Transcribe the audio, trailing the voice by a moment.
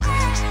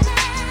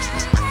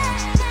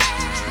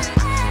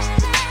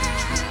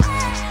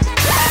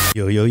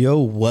Yo,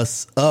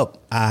 what's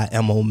up? I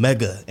am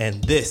Omega,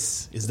 and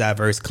this is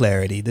Diverse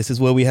Clarity. This is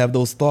where we have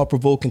those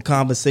thought-provoking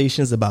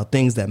conversations about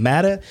things that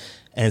matter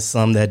and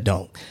some that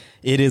don't.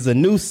 It is a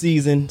new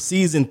season,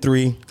 season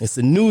 3. It's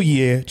a new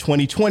year,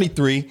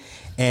 2023,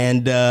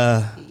 and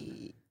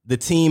the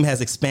team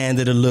has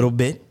expanded a little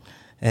bit.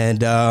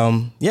 And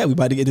we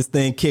about to get this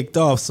thing kicked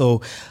off.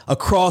 So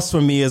across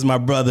from me is my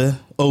brother,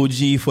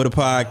 OG for the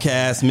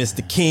podcast,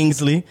 Mr.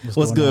 Kingsley.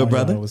 What's good,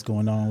 brother? What's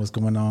going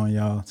on,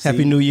 y'all?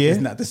 Happy New Year.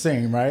 It's not the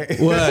same, right?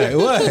 What?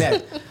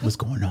 What's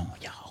going on,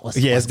 y'all?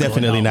 It's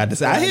definitely not the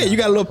same. I hear you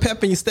got a little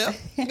pep in your step.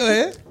 Go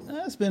ahead.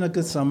 It's been a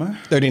good summer.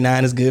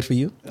 39 is good for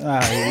you. Here we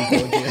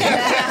go again.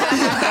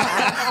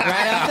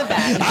 Right off the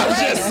bat. I'm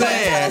just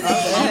saying.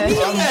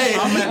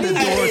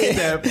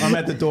 I'm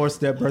at the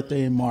doorstep.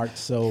 Birthday in March,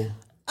 so.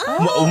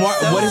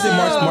 What is it?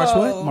 March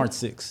what? March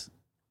 6th.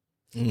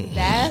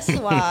 That's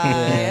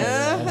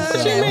why.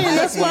 What you mean?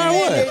 That's why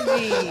what?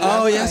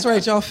 Oh, yeah, that's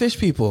right. Y'all fish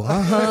people.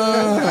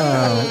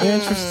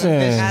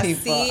 Interesting. I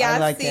see. I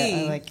like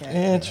it.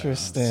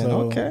 Interesting.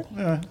 So, okay.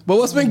 Yeah. But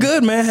what's been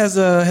good, man? Has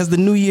the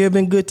new year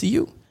been good to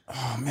you?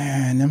 Oh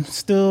man, I'm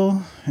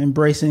still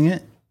embracing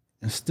it.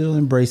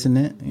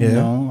 You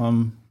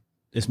know,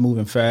 it's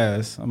moving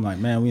fast. I'm like,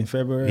 man, we in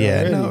February. Yeah,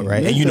 already. no,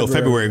 right. And you know,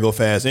 February go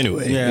fast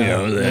anyway. Yeah, you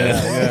know what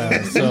I'm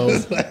saying? So,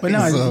 but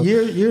no,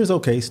 year's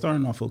okay.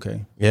 Starting off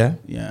okay. Yeah.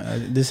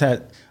 Yeah.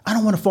 I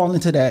don't want to fall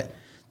into that.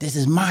 This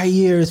is my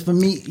year. It's for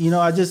me. You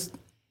know, I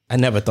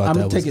never thought I'm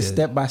that gonna was take it good.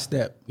 step by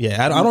step.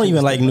 Yeah, I don't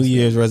even like New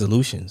Year's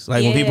resolutions.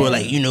 Like when people are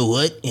like, you know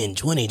what, in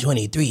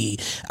 2023,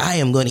 I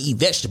am going to eat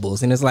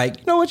vegetables. And it's like,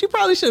 you know what, you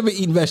probably should have been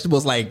eating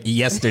vegetables like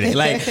yesterday.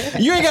 Like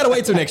you ain't got to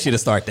wait till next year to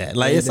start that.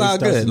 Like it's all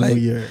good. New Like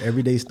year.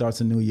 Every day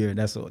starts a new year.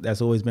 That's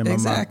always been my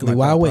exactly. my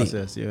Why wait?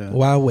 process. Yeah.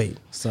 Why wait?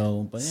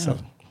 So, but yeah.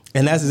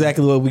 And that's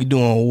exactly what we're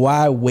doing.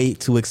 Why wait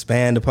to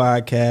expand the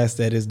podcast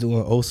that is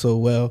doing oh so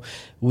well?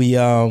 We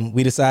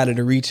decided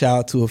to reach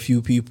out to a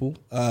few people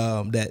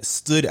that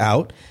stood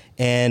out.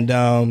 And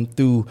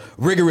through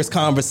rigorous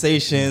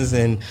conversations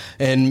and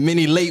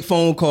many late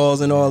phone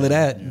calls and all of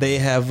that, they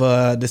have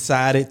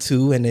decided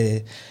to and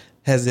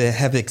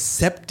have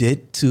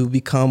accepted to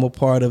become a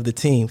part of the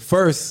team.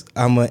 First,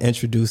 I'm going to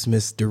introduce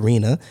Miss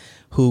Darina,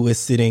 who is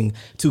sitting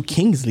to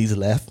Kingsley's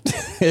left.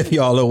 If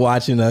y'all are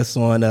watching us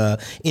on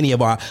any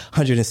of our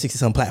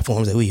 160-some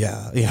platforms that we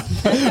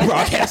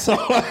broadcast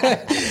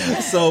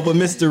on. So, but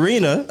Miss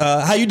Darina,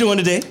 how you doing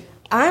today?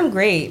 I'm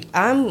great.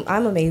 I'm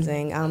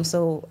amazing. I'm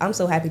so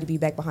happy to be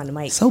back behind the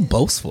mic. So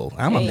boastful.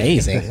 I'm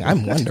amazing.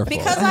 I'm wonderful.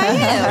 Because I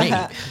am. Great.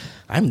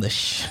 I'm the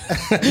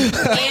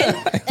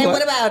and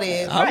what about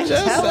it? I'm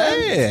just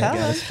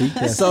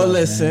saying. So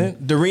listen,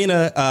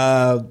 Darina,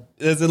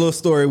 there's a little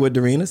story with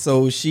Darina.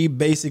 So she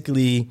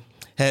basically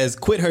has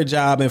quit her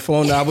job and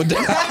flown out with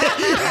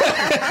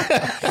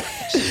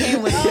She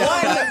came with one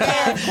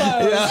pair of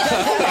clothes.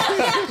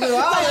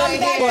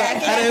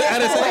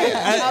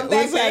 I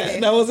didn't say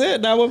it. That was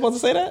it? That wasn't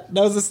supposed to say that?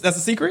 That's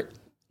a secret?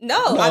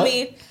 No, I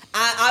mean,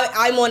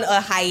 I'm on a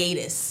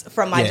hiatus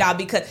from my job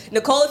because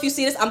Nicole, if you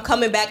see this, I'm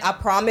coming back. I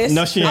promise.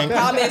 No, she ain't. I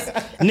promise.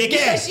 Nikki,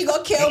 she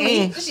gonna kill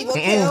me. She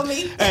gonna kill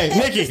me. Hey,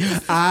 Nikki,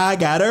 I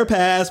got her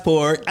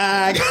passport.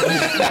 That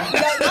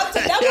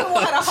woman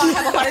will have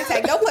a heart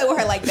attack. Don't play with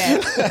her like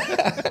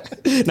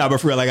that. Nah, but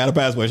for real, I got a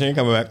passport. She ain't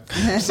coming back.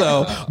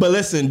 So, but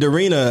listen,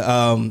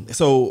 Darina.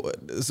 So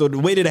the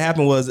way that it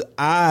happened was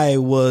I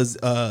was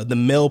the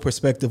male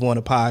perspective on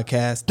the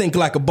podcast. Think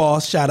Like a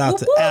Boss. Shout out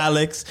to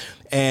Alex.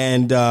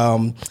 And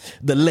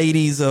the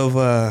ladies of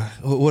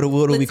what do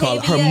we call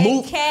it? Her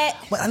move.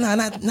 Well, no,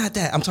 not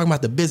that. I'm talking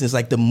about the business,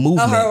 like the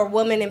movement. Her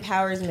women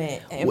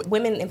empowerment,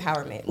 women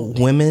empowerment movement.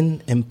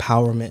 Women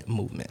empowerment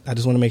movement. I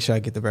just want to make sure I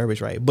get the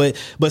verbiage right. But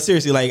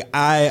seriously, like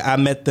I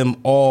met them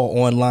all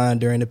online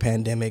during the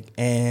pandemic,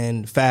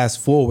 and fast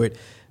forward.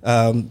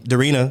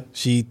 Darina,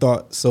 she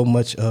thought so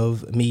much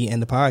of me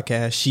and the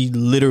podcast. She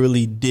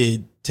literally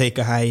did take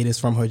a hiatus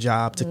from her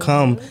job to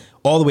come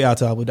all the way out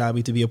to Abu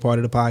Dhabi to be a part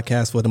of the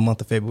podcast for the month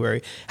of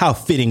February. How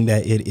fitting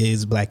that it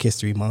is Black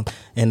History Month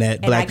and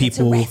that Black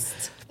people.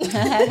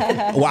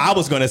 Well, I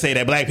was going to say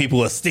that Black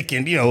people are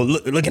sticking,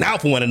 looking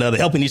out for one another,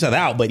 helping each other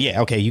out. But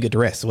yeah, okay, you get the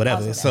rest,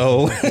 whatever.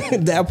 So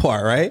that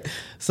part, right?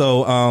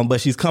 So,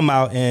 but she's come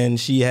out and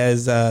she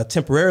has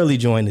temporarily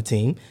joined the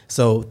team.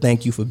 So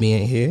thank you for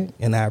being here,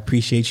 and I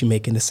appreciate you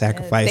making the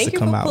sacrifice to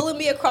come out. Thank you for pulling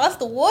me across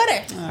the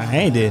water. I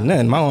ain't did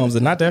nothing. My arms are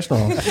not that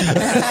strong.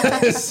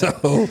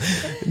 So,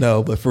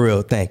 no, but for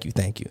real, thank you.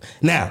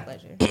 Now,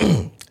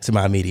 to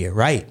my immediate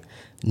right,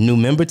 new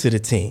member to the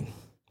team,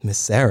 Miss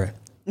Sarah.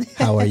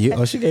 How are you?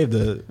 Oh, she gave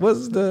the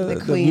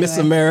Miss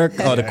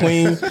America, the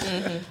Queen.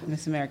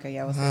 Miss America,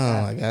 yeah. Oh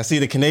my God! See,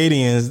 the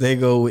Canadians, they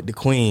go with the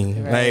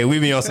Queen. Right. Like we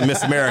be on some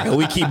Miss America.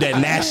 We keep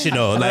that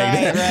national,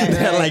 like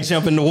that, like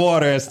jump in the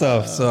water and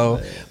stuff. So,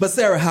 but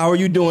Sarah, how are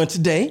you doing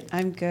today?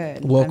 I'm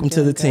good. Welcome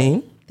to the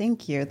team.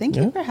 Thank you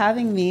for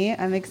having me.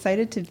 I'm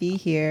excited to be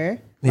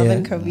here. Love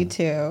and Kobe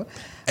too.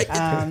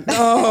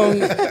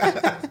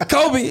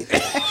 Kobe.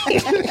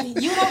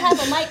 You don't have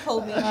a mic,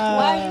 Kobe.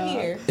 Why are you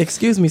here?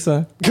 Excuse me,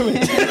 son. Come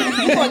here.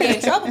 You gonna get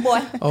in trouble,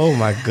 boy. Oh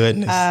my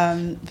goodness.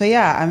 But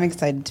yeah, I'm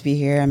excited to be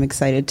here. I'm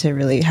excited to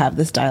really have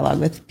this dialogue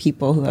with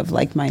people who have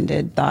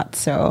like-minded thoughts.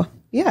 So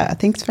yeah,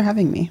 thanks for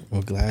having me.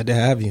 We're glad to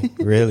have you.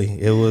 Really,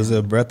 it was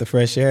a breath of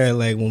fresh air.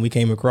 Like when we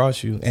came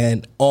across you,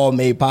 and all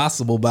made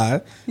possible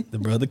by the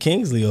brother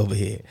Kingsley over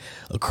here.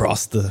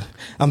 Across the,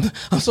 I'm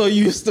so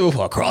used to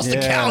across the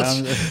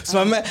couch. So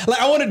I'm like,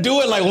 I want to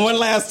do it like one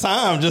last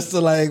time, just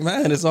to like,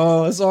 man, it's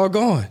all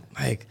going.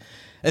 Like,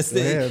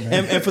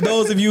 and for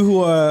those of you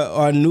who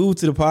are new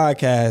to the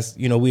podcast,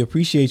 you know, we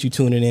appreciate you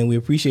tuning in. We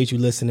appreciate you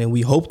listening.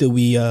 We hope that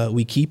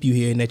we keep you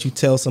here and that you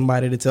tell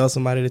somebody to tell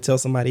somebody to tell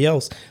somebody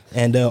else.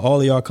 And all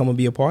of y'all come and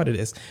be a part of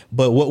this.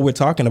 But what we're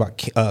talking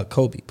about,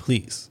 Kobe,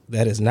 please,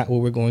 that is not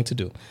what we're going to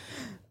do.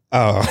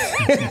 Oh,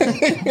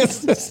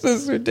 this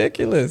is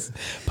ridiculous.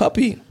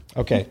 Puppy.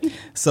 Okay.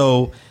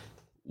 So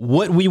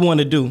what we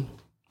want to do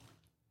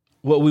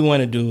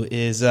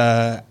is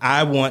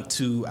I want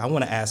to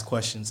ask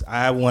questions.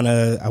 I want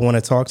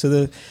to talk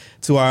to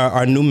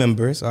our new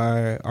members,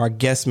 our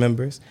guest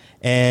members,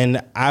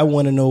 and I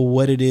want to know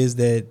what it is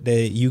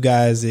that you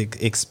guys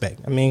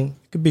expect. I mean,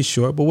 it could be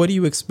short, but what do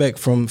you expect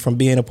from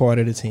being a part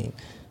of the team?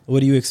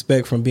 What do you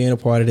expect from being a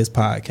part of this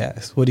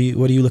podcast? What are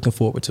you looking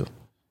forward to?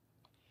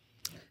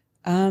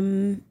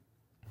 I'm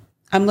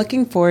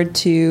looking forward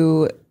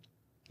to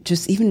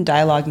just even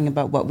dialoguing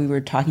about what we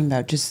were talking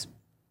about, just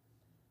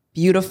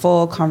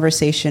beautiful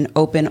conversation,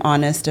 open,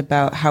 honest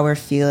about how we're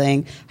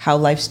feeling, how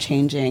life's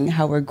changing,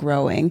 how we're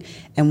growing,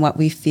 and what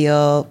we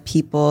feel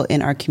people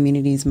in our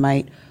communities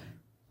might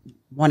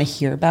want to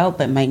hear about,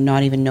 but might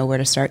not even know where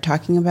to start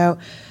talking about.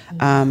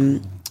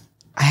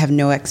 I have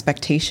no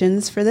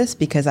expectations for this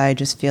because I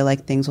just feel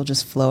like things will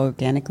just flow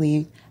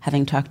organically.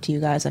 Having talked to you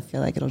guys, I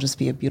feel like it'll just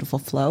be a beautiful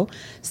flow.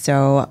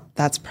 So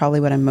that's probably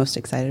what I'm most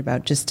excited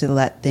about, just to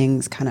let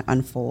things kind of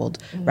unfold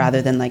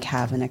rather than like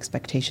have an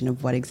expectation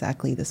of what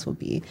exactly this will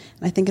be.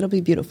 And I think it'll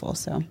be beautiful.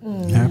 So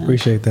I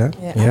appreciate that.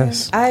 Yeah,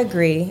 yes. I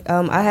agree.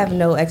 I have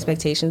no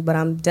expectations, but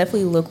I'm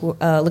definitely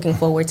looking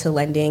forward to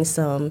lending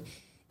some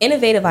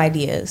innovative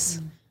ideas.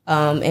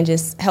 And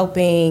just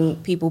helping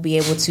people be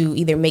able to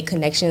either make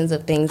connections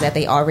of things that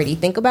they already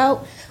think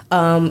about,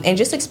 and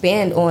just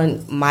expand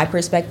on my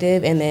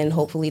perspective, and then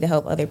hopefully to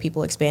help other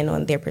people expand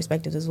on their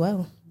perspectives as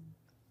well.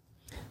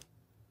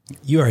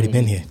 You already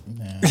been here.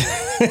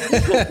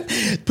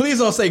 Please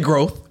don't say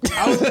growth. Please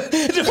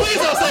don't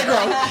say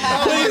growth.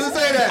 Please don't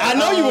say that. I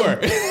know you were.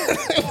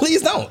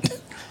 Please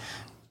don't.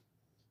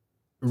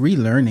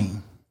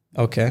 Relearning.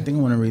 Okay. I think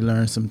I want to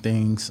relearn some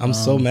things. I'm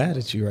so mad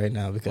at you right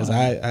now because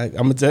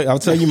I'll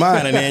tell you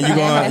mine and then you're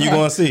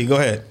going to see. Go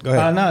ahead.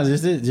 No,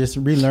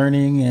 just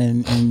relearning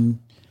and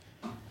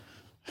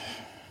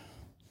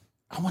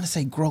I want to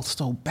say growth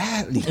so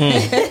badly.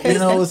 You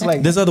know, it's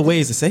like there's other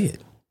ways to say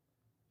it.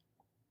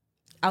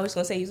 I was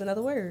going to say use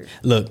another word.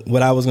 Look,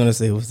 what I was going to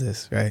say was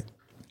this, right?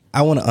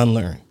 I want to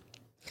unlearn.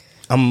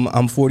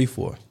 I'm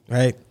 44,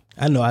 right?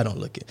 I know I don't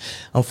look it.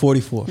 I'm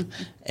 44,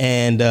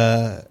 and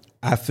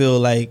I feel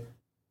like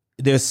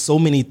there's so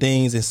many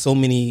things and so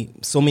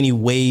many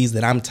ways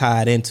that I'm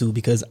tied into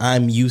because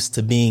I'm used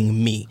to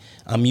being me.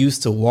 I'm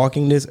used to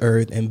walking this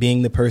earth and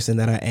being the person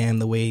that I am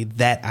the way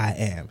that I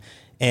am.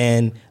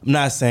 And I'm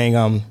not saying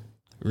I'm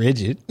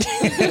rigid.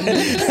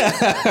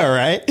 All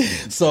right.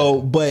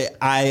 So, but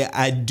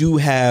I do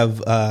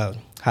have,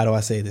 how do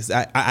I say this?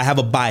 I have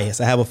a bias.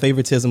 I have a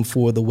favoritism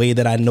for the way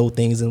that I know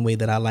things and the way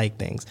that I like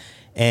things.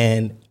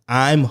 And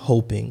I'm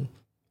hoping,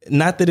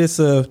 not that it's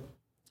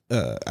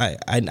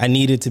I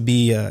need it to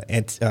be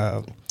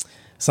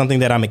something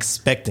that I'm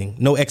expecting,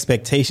 no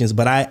expectations,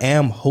 but I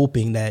am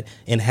hoping that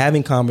in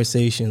having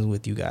conversations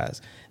with you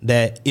guys,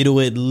 that it'll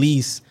at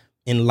least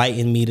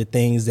enlighten me to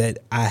things that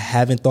I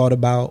haven't thought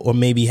about, or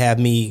maybe have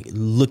me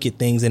look at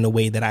things in a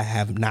way that I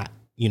have not,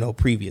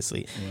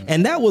 previously. Mm.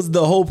 And that was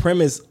the whole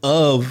premise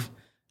of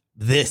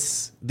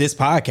this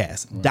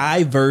podcast,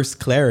 diverse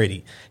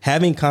clarity,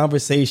 having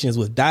conversations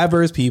with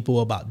diverse people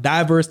about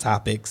diverse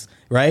topics,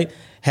 right?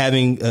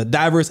 Having a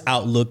diverse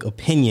outlook,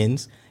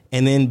 opinions,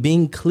 and then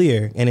being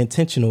clear and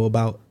intentional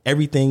about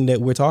everything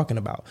that we're talking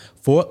about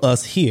for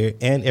us here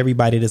and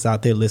everybody that's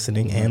out there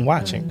listening and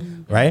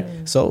watching, right?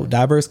 So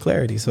diverse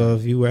clarity. So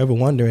if you were ever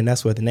wondering,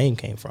 that's where the name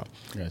came from.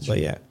 Gotcha. But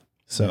yeah,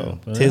 so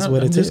tis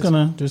what it is.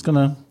 I'm just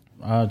gonna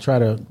try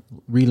to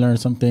relearn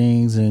some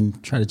things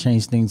and try to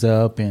change things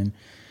up, and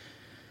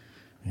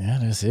yeah,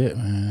 that's it,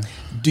 man.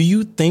 Do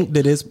you think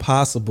that it's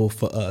possible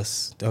for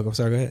us? Oh, I'm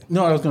sorry, go ahead.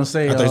 No, I was going to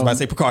say... I thought you were about to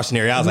say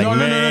precautionary. I was No.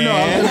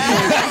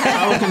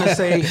 I was going to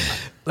say,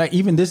 like,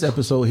 even this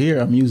episode here,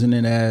 I'm using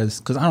it as...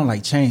 Because I don't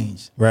like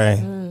change.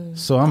 Right.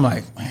 So I'm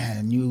like,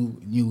 man,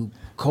 new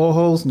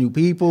co-host, new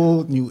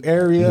people, new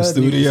area, new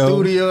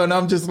studio. And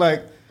I'm just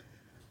like...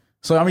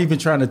 So I'm even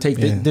trying to take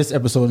this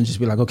episode and just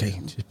be like, okay,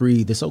 just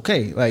breathe. It's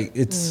okay. Like,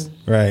 it's...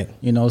 Right.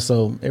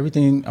 So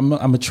everything... I'm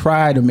going to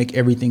try to make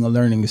everything a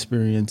learning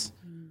experience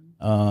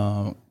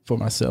for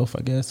myself,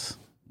 I guess.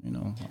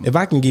 If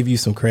I can give you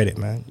some credit,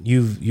 man,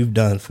 you've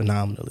done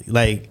phenomenally.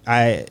 Like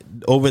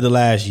over the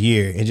last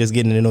year and just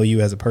getting to know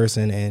you as a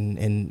person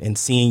and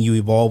seeing you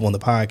evolve on the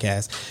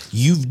podcast,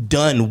 you've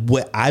done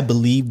what I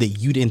believe that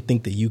you didn't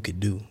think that you could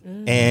do.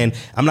 And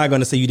I'm not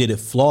going to say you did it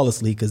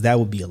flawlessly because that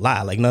would be a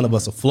lie. Like none of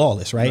us are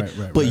flawless, right?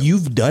 But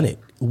you've done it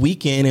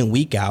week in and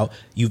week out.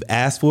 You've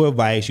asked for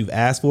advice. You've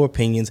asked for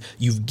opinions.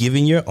 You've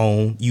given your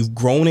own. You've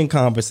grown in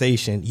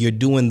conversation. You're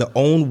doing the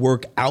own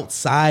work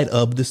outside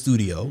of the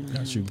studio.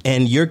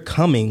 And you're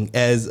coming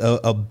as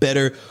a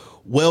better,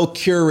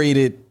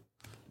 well-curated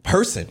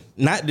person.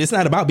 It's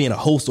not about being a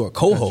host or a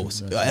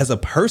co-host, as a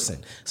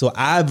person. So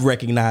I've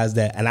recognized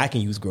that, and I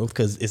can use growth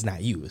because it's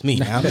not you, it's me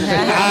now.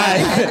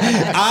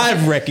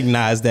 I've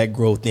recognized that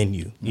growth in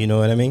you. You know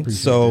what I mean?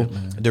 Appreciate so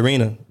that,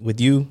 Darina, with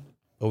you,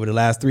 over the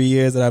last 3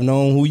 years that I've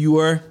known who you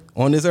were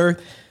on this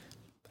earth,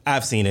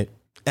 I've seen it.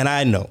 And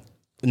I know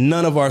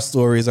none of our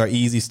stories are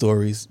easy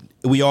stories.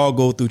 We all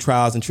go through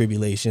trials and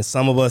tribulations.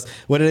 Some of us,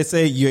 what do they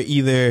say? You're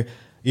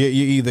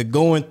either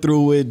going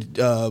through it,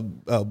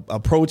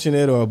 approaching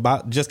it, or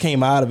just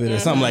came out of it, or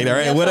something like that,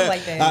 right? Yeah,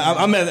 like that.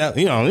 I'm at,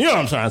 you know what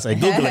I'm trying to say.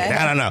 Google it.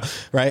 I don't know,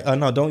 right?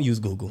 No, don't use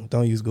Google.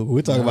 Don't use Google.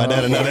 We'll talk about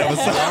that in another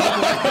episode.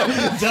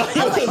 Don't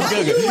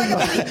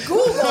use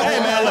Google. Hey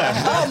man, look,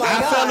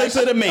 I fell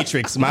into the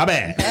Matrix. My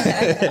bad,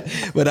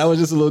 but that was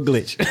just a little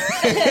glitch.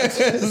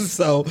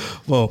 So,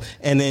 well,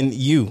 and then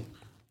you,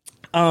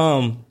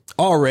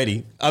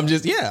 already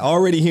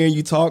hearing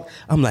you talk,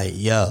 I'm like,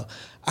 yo,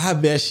 I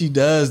bet she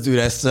does do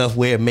that stuff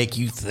where it make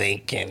you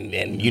think and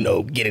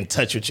get in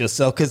touch with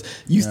yourself, because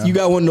you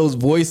got one of those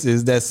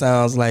voices that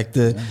sounds like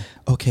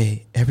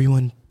okay,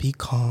 everyone be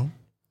calm.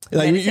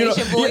 Like you know what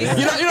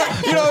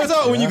I'm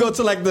talking, when you go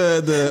to like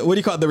the what do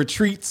you call it, the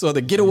retreats or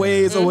the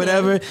getaways or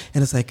whatever,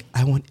 and it's like,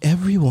 I want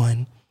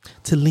everyone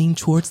to lean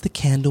towards the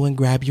candle and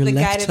grab your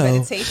left toe.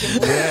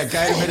 Meditation. Yeah,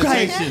 guided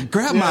meditation.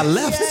 Grab my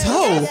left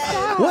toe.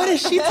 What is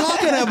she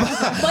talking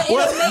about? But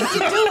it'll make you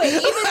do it,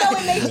 even though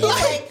it makes you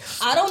like,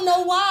 I don't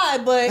know why,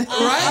 but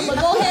I'm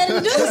gonna go ahead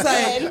and do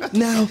it. Like,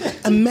 now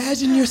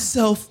imagine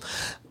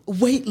yourself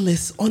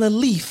weightless on a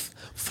leaf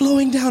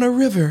flowing down a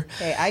river.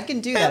 Okay, I can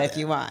do that if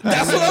you want.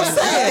 That's what I'm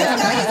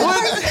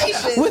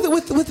saying.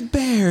 With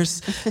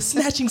bears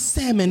snatching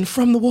salmon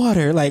from the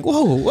water. Like,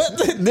 whoa, what?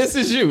 This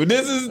is you.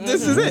 This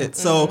is it.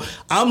 So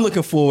I'm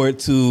looking forward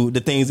to the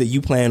things that you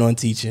plan on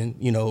teaching,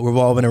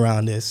 revolving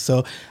around this.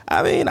 So,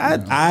 I mean,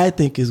 I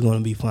think it's going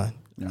to be fun.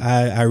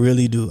 Yeah. I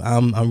really do.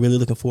 I'm really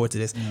looking forward to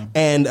this. Yeah.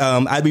 And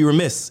I'd be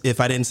remiss if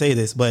I didn't say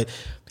this, but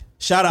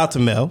shout out to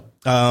Mel.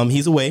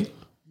 He's away.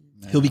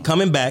 He'll be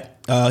coming back.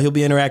 He'll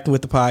be interacting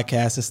with the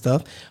podcast and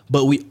stuff.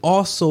 But we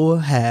also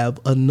have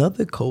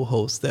another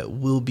co-host that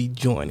will be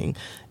joining.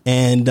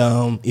 And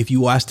if you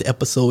watch the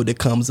episode that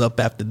comes up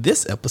after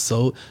this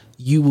episode,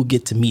 you will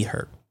get to meet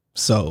her.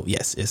 So,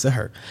 yes, it's a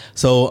her.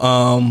 So,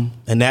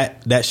 and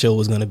that show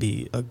is going to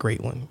be a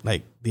great one.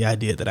 Like the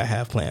idea that I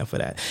have planned for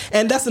that.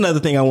 And that's another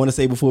thing I want to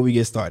say before we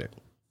get started.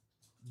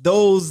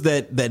 Those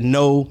that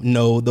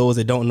know, those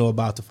that don't know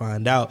about to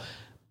find out.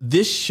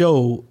 This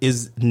show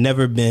is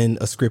never been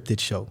a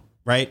scripted show,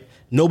 right?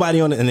 Nobody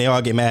on it, and they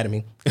all get mad at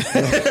me,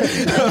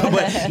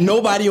 but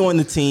nobody on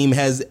the team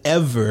has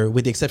ever,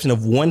 with the exception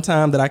of one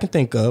time that I can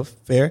think of,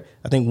 I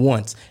think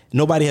once,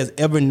 nobody has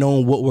ever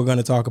known what we're going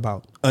to talk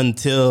about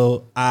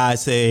until I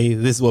say,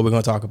 this is what we're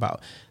going to talk about.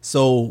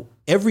 So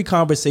every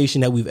conversation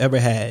that we've ever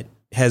had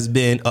has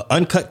been an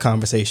uncut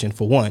conversation,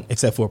 for one,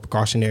 except for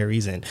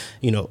precautionaries and,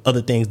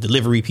 other things,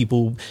 delivery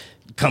people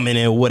coming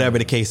in, whatever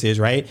the case is,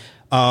 right?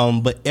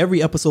 But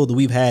every episode that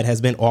we've had has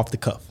been off the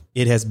cuff.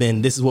 It has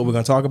been, this is what we're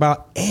going to talk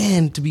about.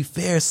 And to be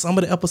fair, some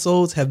of the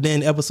episodes have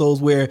been episodes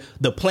where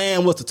the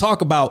plan was to talk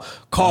about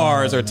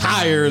cars or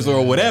tires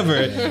or whatever.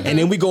 And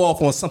then we go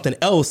off on something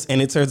else and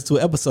it turns into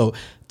an episode.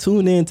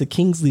 Tune in to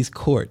Kingsley's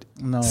Court.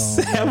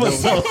 Episodes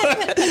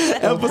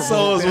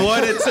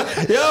 1 and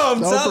 2. Yo, I'm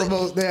telling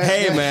you.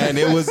 Hey, man,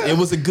 it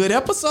was a good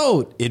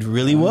episode. It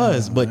really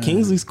was. But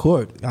Kingsley's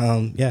Court,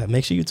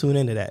 make sure you tune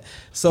into that.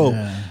 So,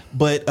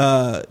 but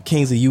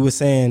Kingsley, you were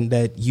saying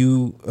that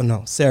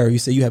Sarah, you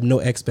said you have no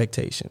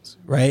expectations,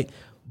 right?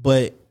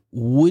 But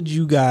would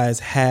you guys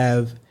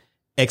have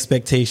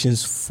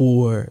expectations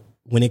for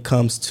when it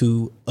comes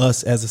to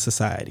us as a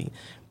society?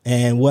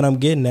 And what I'm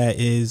getting at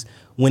is,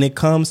 when it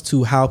comes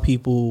to how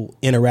people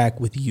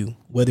interact with you,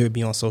 whether it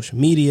be on social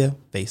media,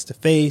 face to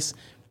face,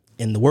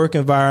 in the work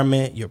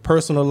environment, your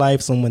personal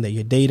life, someone that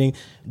you're dating,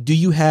 do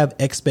you have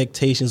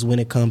expectations when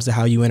it comes to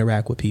how you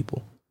interact with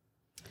people?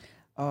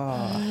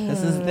 Oh,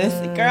 this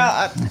girl.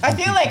 I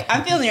feel like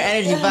I'm feeling your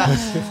energy, but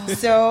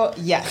so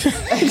yes,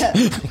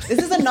 this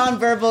is a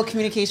nonverbal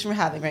communication we're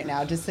having right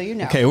now. Just so you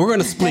know. Okay, we're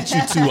gonna split you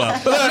two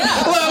up.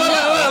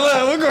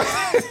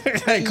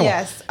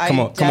 Come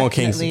on,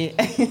 Kingsley.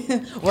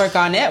 Work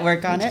on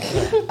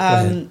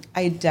it.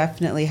 I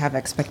definitely have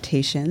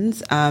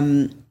expectations.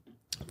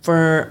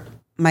 For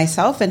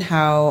myself and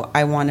how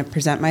I want to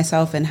present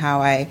myself and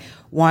how I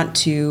want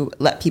to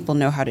let people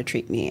know how to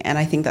treat me. And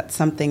I think that's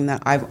something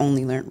that I've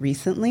only learned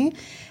recently.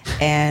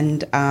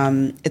 And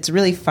it's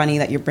really funny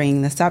that you're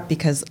bringing this up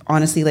because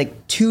honestly,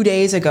 like 2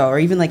 days ago or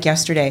even like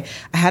yesterday,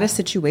 I had a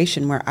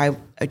situation where I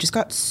just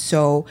got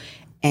so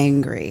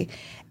angry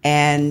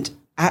and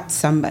at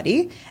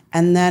somebody.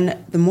 And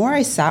then the more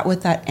I sat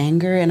with that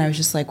anger and I was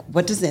just like,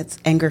 what does this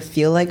anger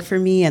feel like for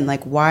me? And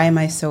like, why am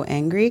I so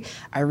angry?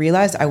 I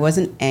realized I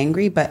wasn't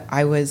angry, but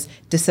I was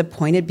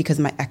disappointed because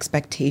my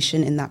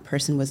expectation in that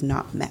person was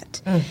not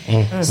met.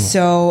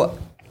 So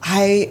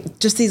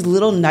these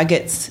little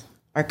nuggets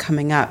are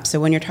coming up. So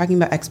when you're talking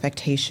about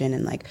expectation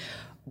and like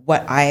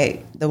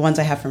the ones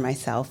I have for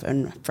myself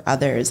and for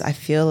others, I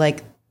feel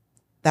like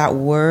that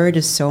word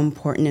is so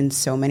important in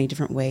so many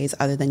different ways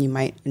other than you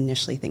might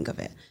initially think of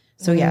it.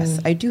 So yes,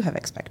 I do have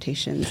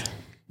expectations.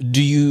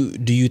 Do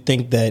you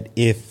think that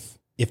if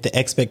the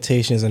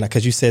expectations are not,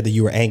 because you said that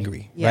you were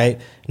angry,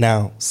 right?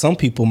 Now, some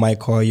people might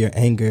call your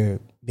anger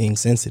being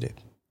sensitive.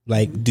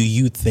 Like, do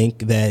you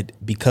think that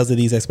because of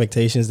these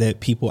expectations that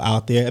people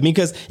out there, I mean,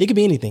 because it could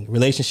be anything,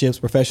 relationships,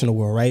 professional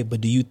world, right?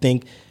 But do you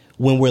think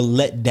when we're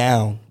let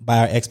down by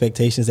our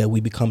expectations that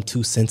we become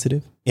too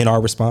sensitive in our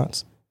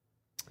response?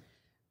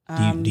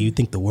 Do you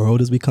think the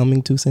world is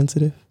becoming too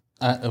sensitive?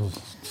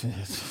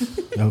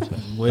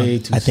 Way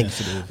too I think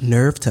sensitive.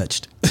 Nerve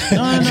touched.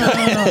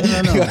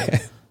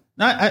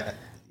 No.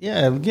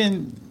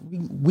 Again,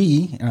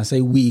 we, and I say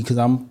we because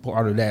I'm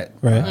part of that.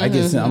 Right. I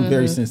guess I'm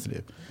very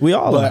sensitive. We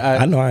all are.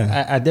 I know I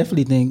am. I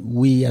definitely think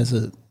we as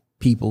a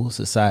people,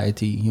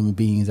 society, human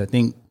beings, I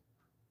think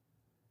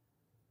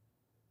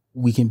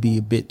we can be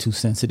a bit too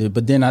sensitive.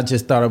 But then I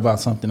just thought about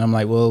something. I'm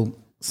like, well,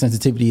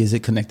 sensitivity, is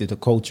it connected to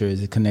culture?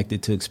 Is it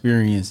connected to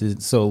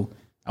experiences? So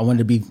I wanted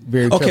to be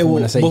very careful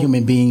when I say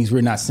human beings,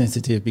 we're not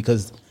sensitive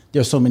because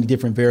there's so many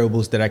different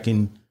variables that I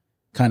can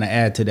kind of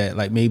add to that.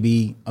 Like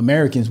maybe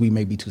Americans, we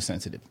may be too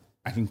sensitive.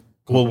 I can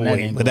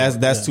but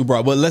that's too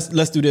broad. But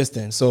let's do this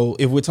then. So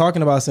if we're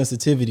talking about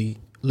sensitivity,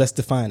 let's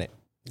define it.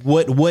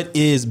 What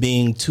is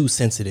being too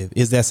sensitive?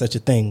 Is that such a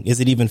thing? Is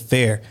it even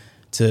fair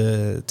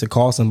to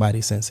call somebody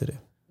sensitive?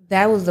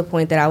 That was the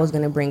point that I was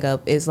going to bring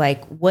up is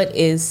like, what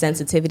is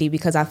sensitivity?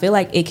 Because I feel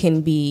like it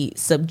can be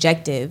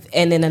subjective.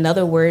 And then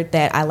another word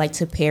that I like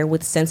to pair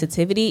with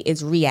sensitivity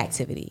is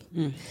reactivity.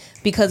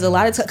 Because a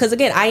lot of because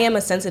again, I am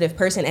a sensitive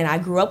person and I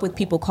grew up with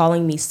people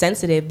calling me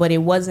sensitive, but it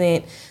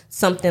wasn't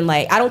something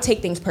like, I don't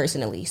take things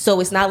personally. So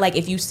it's not like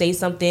if you say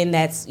something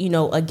that's,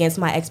 against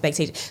my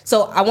expectations.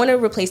 So I want to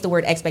replace the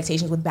word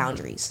expectations with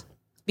boundaries.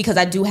 Because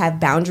I do have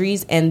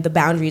boundaries, and the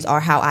boundaries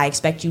are how I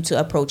expect you to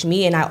approach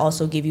me, and I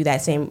also give you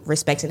that same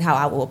respect in how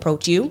I will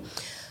approach you.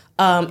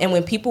 And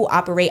when people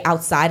operate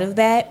outside of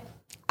that,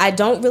 I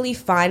don't really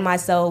find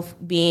myself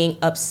being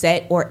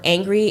upset or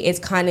angry. It's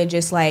kind of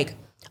just like,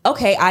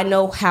 okay, I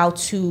know how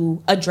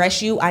to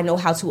address you, I know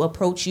how to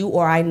approach you,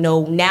 or I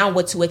know now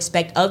what to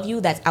expect of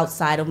you that's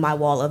outside of my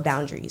wall of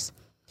boundaries.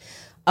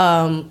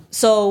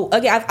 So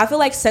again, I feel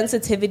like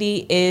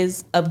sensitivity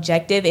is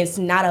objective. It's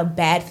not a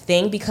bad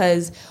thing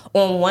because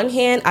on one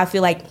hand, I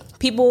feel like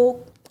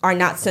people are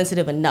not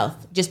sensitive enough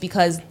just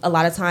because a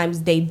lot of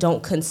times they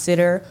don't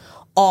consider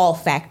all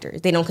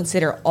factors. They don't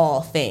consider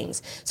all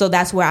things. So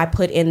that's where I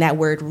put in that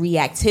word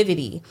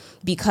reactivity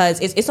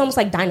because it's almost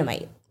like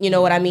dynamite. You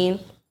know what I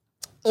mean?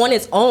 On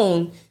its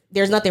own,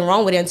 there's nothing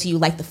wrong with it until you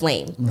light the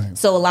flame. Right.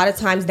 So a lot of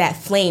times that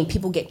flame,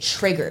 people get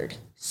triggered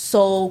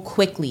so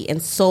quickly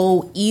and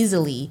so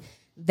easily.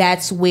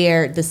 That's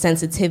where the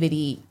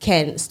sensitivity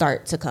can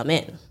start to come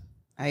in.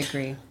 I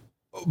agree.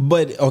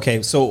 But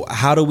okay, so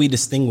how do we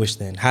distinguish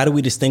then? How do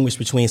we distinguish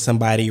between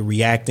somebody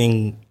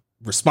reacting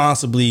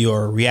responsibly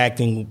or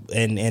reacting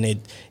and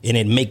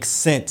it makes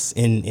sense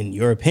in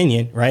your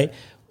opinion, right?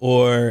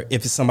 Or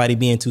if it's somebody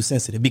being too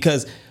sensitive?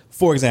 Because,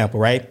 for example,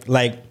 right,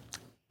 like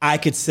I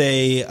could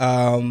say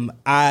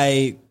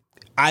I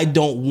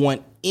don't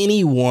want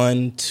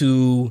anyone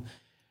to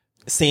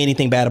say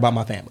anything bad about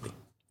my family,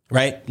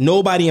 right?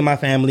 Nobody in my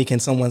family can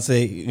someone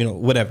say,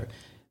 whatever.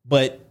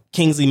 But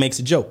Kingsley makes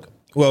a joke.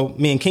 Well,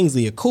 me and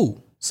Kingsley are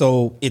cool,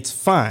 so it's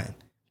fine.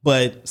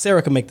 But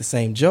Sarah can make the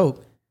same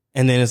joke,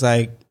 and then it's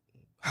like,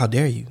 how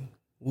dare you?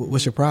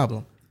 What's your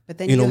problem? But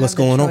then you have what's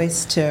going on?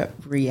 Choice to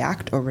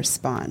react or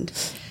respond.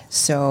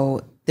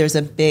 So there's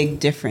a big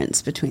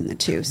difference between the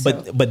two.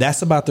 So. But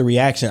that's about the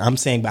reaction. I'm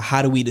saying, but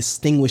how do we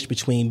distinguish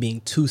between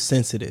being too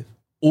sensitive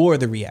or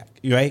the react,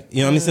 right? You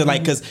know what I mean? So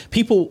like, because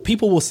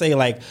people will say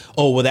like,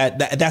 oh, well,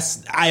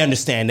 that's I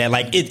understand that,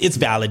 like it's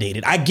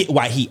validated. I get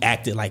why he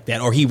acted like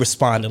that, or he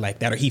responded like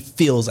that, or he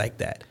feels like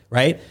that,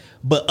 right?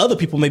 But other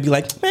people may be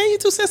like, man, you're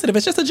too sensitive.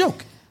 It's just a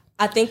joke.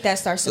 I think that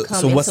starts to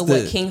come into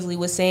what Kingsley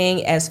was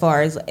saying as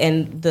far as,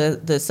 and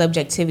the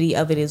subjectivity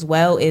of it as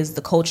well, is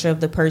the culture of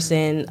the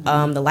person,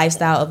 the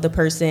lifestyle of the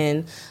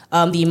person,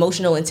 the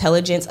emotional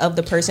intelligence of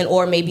the person,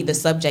 or maybe the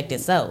subject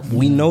itself.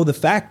 We know the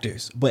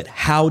factors, but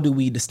how do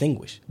we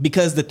distinguish?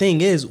 Because the thing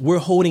is, we're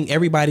holding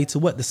everybody to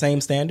what? The same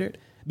standard?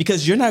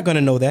 because you're not going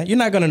to know that. You're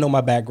not going to know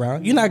my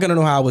background. You're not going to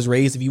know how I was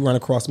raised if you run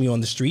across me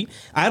on the street.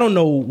 I don't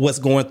know what's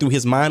going through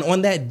his mind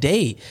on that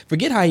day.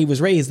 Forget how he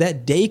was raised.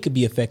 That day could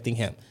be affecting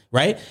him,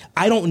 right?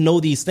 I don't know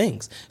these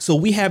things. So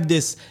we have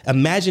this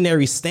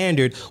imaginary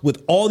standard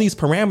with all these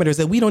parameters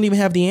that we don't even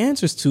have the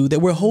answers to, that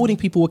we're holding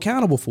people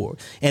accountable for.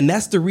 And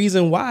that's the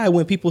reason why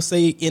when people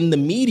say in the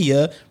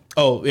media,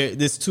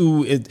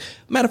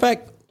 matter of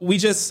fact, we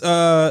just,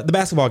 the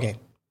basketball game.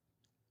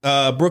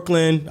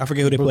 Brooklyn, I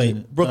forget who they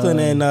played. Brooklyn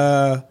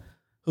and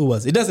who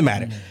was it? It doesn't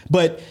matter.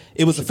 But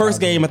it was Chicago, the first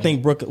game, I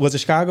think. Brooklyn, was it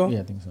Chicago? Yeah,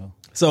 I think so.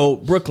 So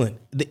Brooklyn,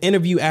 the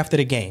interview after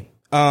the game,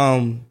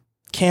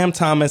 Cam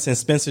Thomas and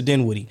Spencer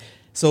Dinwiddie.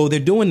 So they're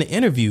doing the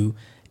interview,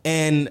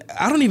 and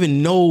I don't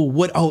even know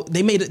what. Oh,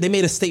 they made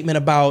a statement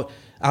about.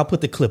 I'll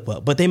put the clip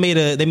up, but they made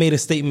a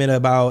statement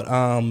about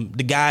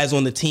the guys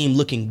on the team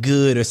looking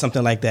good or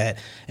something like that.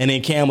 And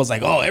then Cam was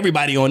like, "Oh,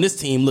 everybody on this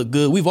team look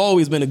good. We've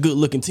always been a good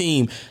looking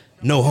team."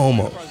 No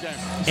homo.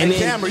 And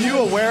Cam, are you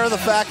aware of the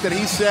fact that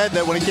he said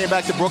that when he came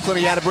back to Brooklyn,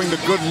 he had to bring the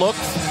good looks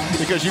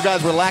because you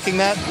guys were lacking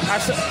that?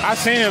 I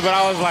seen it, but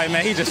I was like,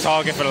 man, he just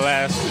talking for the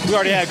last. We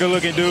already had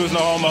good-looking dudes, no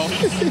homo.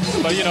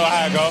 But you know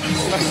how it go.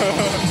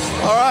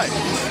 All right.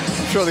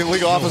 I'm sure the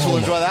legal office will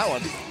enjoy that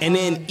one. And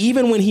then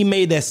even when he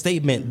made that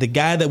statement, the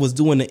guy that was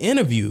doing the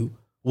interview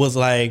was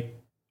like,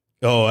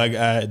 oh,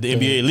 the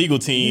NBA legal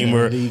team,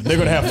 or they're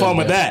going to have fun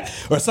with that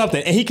or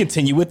something. And he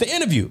continued with the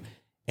interview.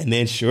 And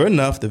then sure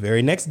enough, the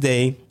very next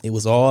day, it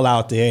was all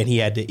out there and he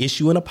had to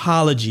issue an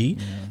apology.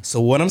 Yeah. So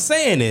what I'm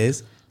saying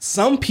is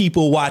some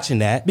people watching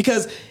that,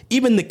 because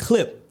even the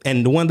clip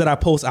and the one that I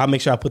post, I'll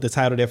make sure I put the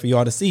title there for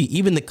y'all to see.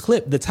 Even the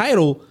clip, the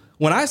title,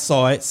 when I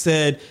saw it,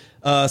 said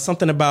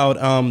something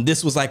about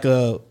this was like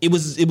it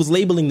was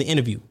labeling the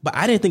interview. But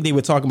I didn't think they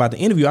were talking about the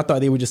interview. I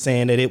thought they were just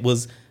saying that it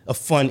was a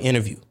fun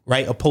interview,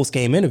 right? A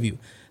post-game interview.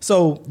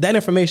 So that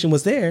information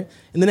was there.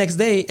 And the next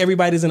day,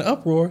 everybody's in an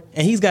uproar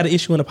and he's got to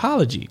issue an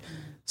apology.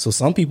 So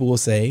some people will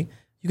say,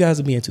 you guys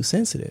are being too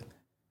sensitive,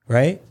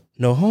 right?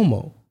 No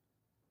homo.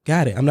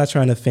 Got it. I'm not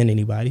trying to offend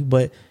anybody,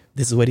 but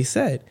this is what he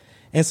said.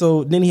 And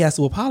so then he has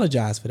to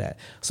apologize for that.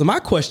 So my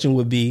question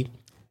would be,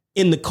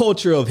 in the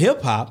culture of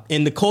hip hop,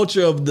 in the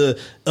culture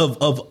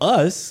of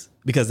us,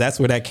 because that's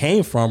where that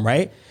came from,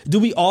 right? Do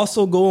we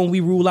also go and we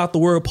rule out the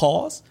word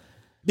pause?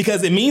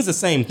 Because it means the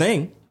same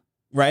thing,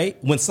 right?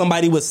 When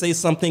somebody would say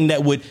something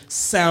that would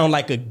sound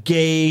like a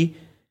gay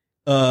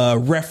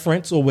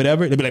reference or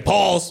whatever, they'd be like,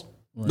 pause.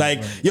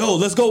 Right. Yo,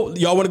 let's go.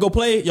 Y'all want to go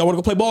play? Y'all want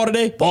to go play ball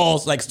today?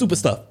 Balls, like stupid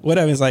stuff,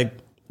 whatever. It's like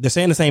they're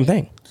saying the same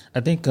thing.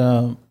 I think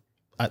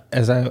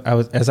as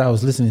I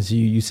was listening to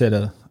you, you said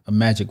a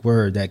magic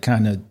word that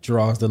kind of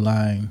draws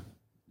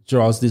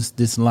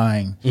this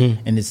line,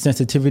 and it's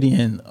sensitivity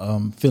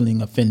and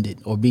feeling offended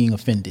or being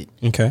offended.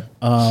 Okay.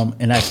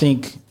 And I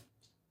think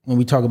when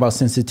we talk about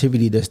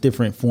sensitivity, there's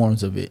different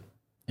forms of it.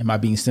 Am I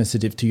being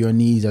sensitive to your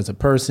needs as a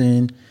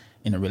person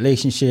in a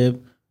relationship?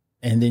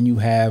 And then you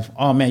have,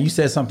 oh man, you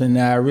said something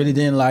that I really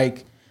didn't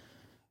like.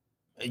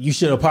 You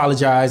should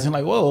apologize. And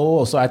like,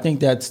 whoa. So I think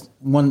that's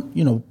one,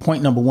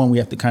 point number one, we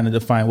have to kind of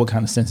define what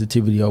kind of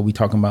sensitivity are we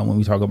talking about when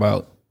we talk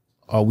about,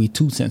 are we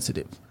too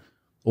sensitive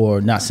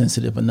or not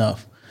sensitive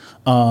enough?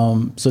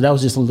 So that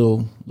was just a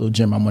little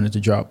gem I wanted to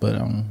drop, but I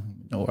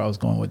don't know where I was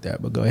going with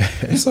that, but go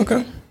ahead. It's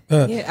okay.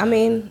 Yeah, I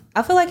mean,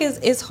 I feel like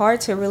it's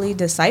hard to really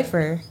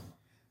decipher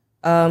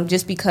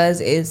just because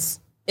it's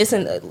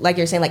like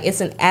you're saying, like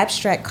it's an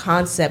abstract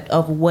concept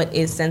of what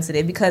is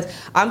sensitive, because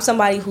I'm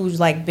somebody who's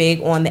like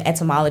big on the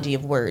etymology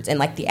of words and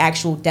like the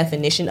actual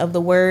definition of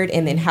the word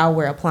and then how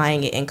we're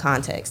applying it in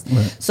context.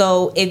 Right.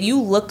 So if you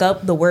look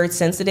up the word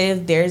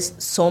sensitive, there's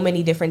so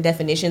many different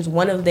definitions,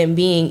 one of them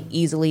being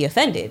easily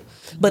offended.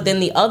 But then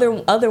the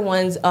other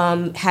ones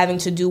having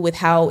to do with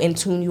how in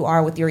tune you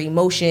are with your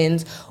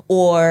emotions,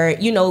 or,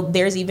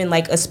 there's even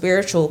like a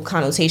spiritual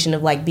connotation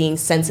of like being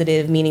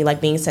sensitive, meaning like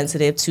being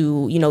sensitive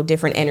to,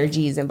 different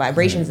energies and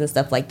vibrations and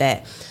stuff like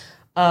that.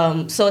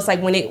 So it's like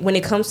when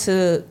it comes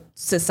to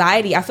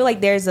society, I feel like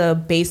there's a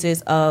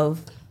basis of,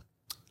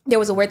 there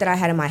was a word that I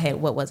had in my head.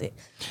 What was it?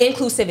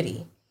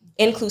 Inclusivity.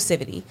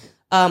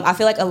 I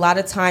feel like a lot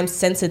of times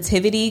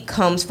sensitivity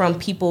comes from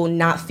people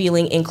not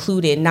feeling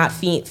included, not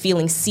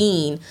feeling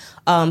seen,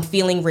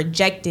 feeling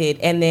rejected,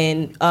 and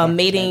then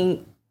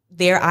mating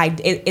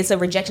it's a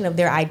rejection of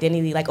their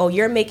identity. Like, oh,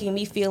 you're making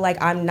me feel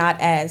like I'm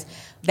not as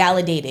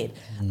validated,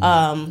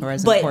 or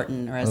as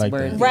important, or as like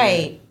worthy,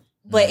 right?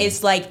 But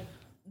it's like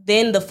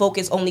then the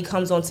focus only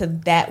comes onto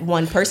that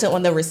one person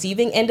on the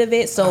receiving end of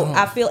it. So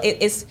I feel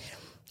it's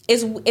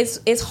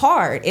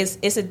hard.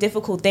 It's a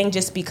difficult thing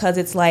just because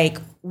it's like,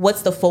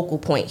 what's the focal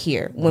point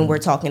here when we're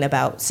talking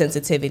about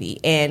sensitivity,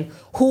 and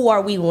who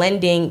are we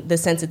lending the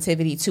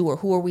sensitivity to, or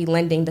who are we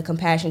lending the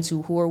compassion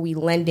to, who are we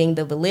lending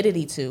the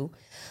validity to?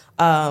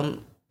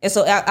 And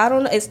so I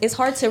don't know. It's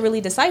hard to really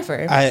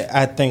decipher.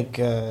 I think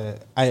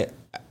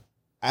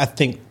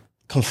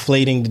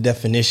conflating the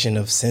definition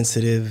of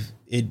sensitive,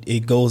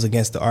 it goes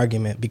against the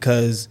argument,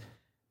 because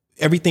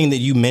everything that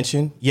you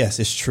mentioned, yes,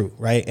 it's true,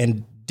 right?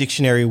 And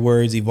dictionary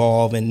words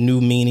evolve and new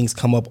meanings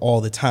come up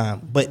all the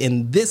time. But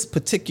in this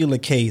particular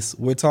case,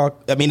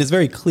 it's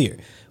very clear.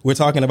 We're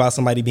talking about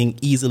somebody being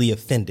easily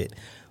offended.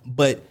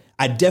 But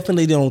I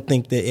definitely don't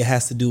think that it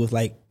has to do with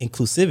like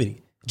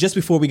inclusivity. Just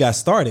before we got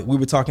started, we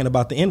were talking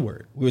about the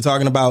N-word. We were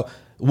talking about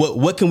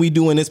what can we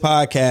do in this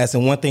podcast,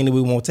 and one thing that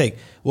we won't take.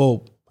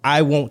 Well,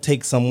 I won't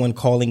take someone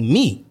calling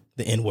me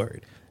the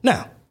N-word.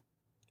 Now,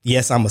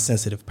 yes, I'm a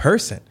sensitive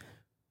person,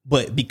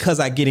 but because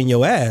I get in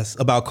your ass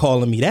about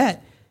calling me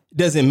that,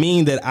 doesn't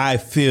mean that I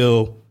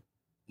feel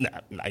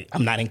like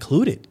I'm not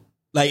included.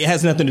 Like, it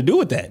has nothing to do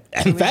with that.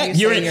 In fact,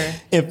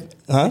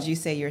 would you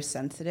say you're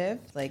sensitive?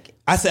 Like,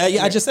 I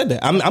just said that.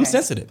 I'm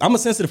sensitive. I'm a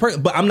sensitive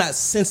person, but I'm not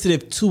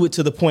sensitive to it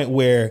to the point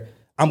where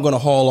I'm going to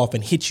haul off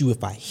and hit you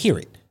if I hear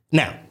it.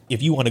 Now,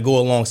 if you want to go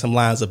along some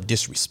lines of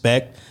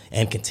disrespect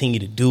and continue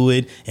to do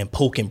it and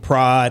poke and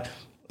prod,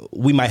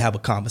 we might have a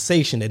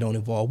conversation that don't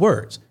involve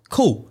words.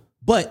 Cool.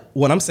 But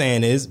what I'm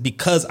saying is,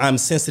 because I'm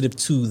sensitive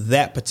to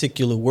that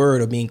particular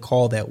word or being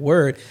called that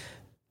word,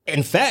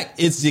 in fact,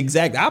 it's the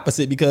exact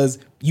opposite, because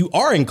you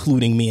are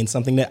including me in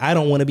something that I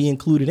don't want to be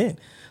included in.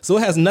 So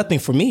it has nothing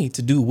for me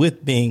to do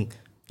with being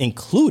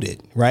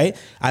included, right?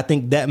 I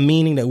think that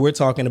meaning that we're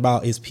talking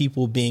about is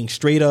people being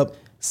straight up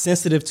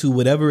sensitive to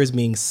whatever is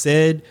being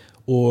said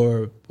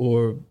or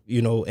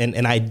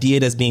an idea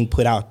that's being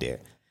put out there.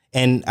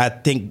 And I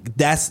think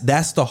that's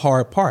the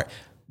hard part,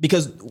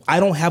 because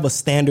I don't have a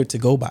standard to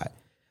go by.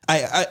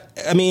 I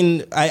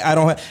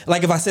don't have,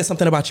 like, if I said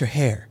something about your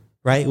hair,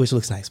 right? Which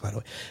looks nice, by the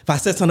way. If I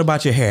said something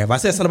about your hair, if I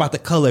said something about the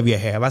color of your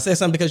hair, if I said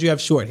something because you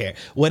have short hair,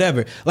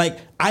 whatever, like,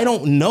 I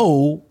don't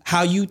know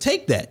how you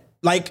take that.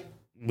 Like,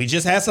 we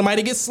just had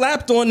somebody get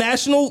slapped on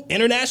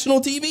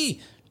international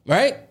TV,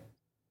 right?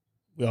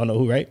 We all know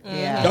who, right?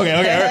 Yeah. Okay.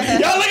 Right.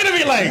 Y'all looking at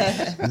me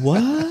like,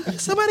 what?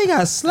 Somebody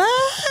got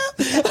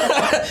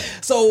slapped?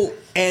 So,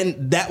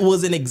 and that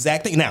was an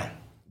exact thing. Now,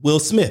 Will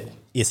Smith,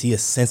 is he a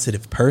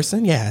sensitive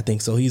person? Yeah, I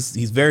think so.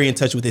 He's very in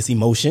touch with his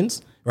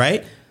emotions,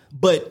 right?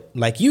 But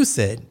like you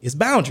said, it's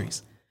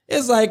boundaries.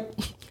 It's like,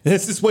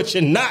 this is what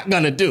you're not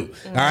going to do.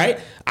 Mm-hmm. All right.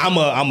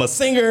 I'm a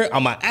singer.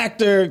 I'm an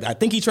actor. I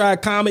think he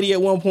tried comedy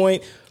at one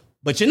point,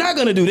 but you're not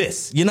going to do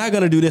this. You're not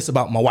going to do this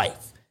about my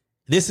wife.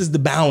 This is the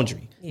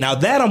boundary. Yeah. Now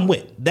that I'm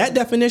with, that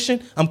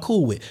definition, I'm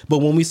cool with. But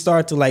when we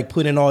start to like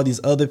put in all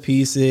these other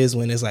pieces,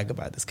 when it's like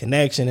about this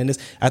connection and this,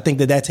 I think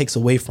that takes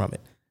away from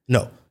it.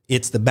 No,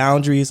 it's the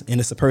boundaries,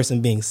 and it's a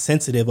person being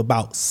sensitive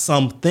about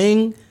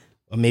something,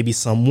 or maybe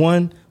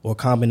someone, or a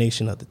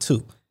combination of the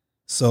two.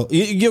 So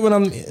you get what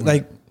I'm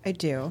like? I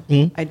do.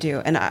 Mm-hmm. I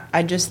do. And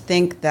I just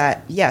think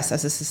that, yes,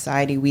 as a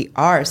society, we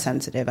are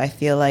sensitive. I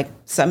feel like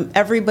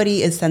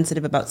everybody is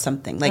sensitive about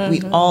something. Like, we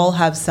all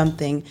have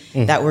something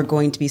that we're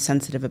going to be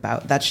sensitive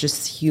about. That's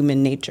just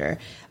human nature,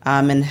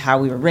 and how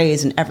we were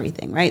raised and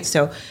everything, right?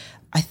 So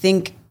I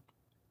think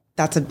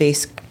that's a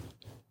base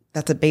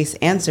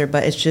answer,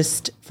 but it's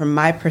just, from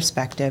my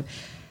perspective,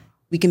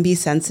 we can be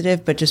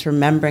sensitive, but just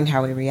remembering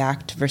how we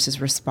react versus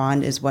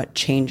respond is what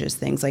changes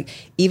things. Like,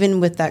 even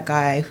with that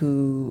guy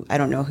who, I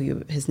don't know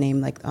his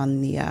name, like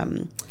on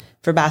the,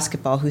 for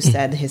basketball, who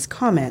said his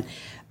comment,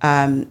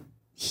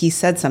 he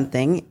said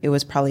something, it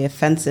was probably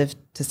offensive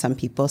to some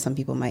people. Some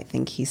people might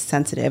think he's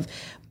sensitive,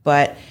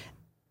 but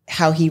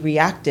how he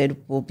reacted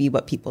will be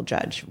what people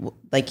judge.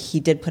 Like,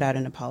 he did put out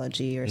an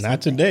apology or something.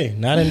 Not today.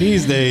 Not in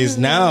these days.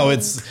 Now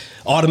it's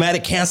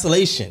automatic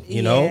cancellation,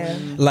 you know?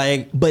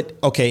 Like, but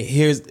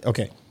okay.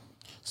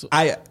 So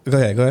go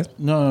ahead.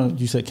 No,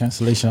 you said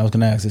cancellation. I was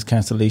going to ask, is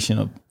cancellation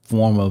a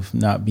form of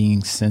not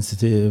being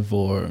sensitive,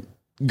 or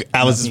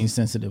being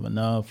sensitive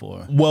enough,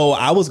 or? Well,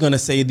 I was going to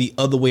say the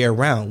other way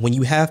around. When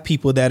you have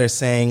people that are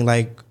saying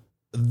like,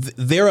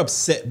 they're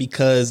upset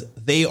because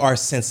they are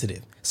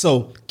sensitive.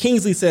 So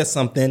Kingsley says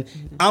something,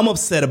 I'm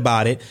upset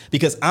about it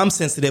because I'm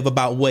sensitive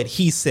about what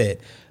he said.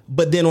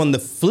 But then on the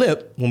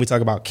flip, when we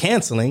talk about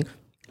canceling,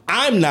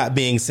 I'm not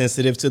being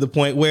sensitive to the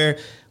point where,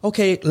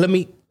 okay,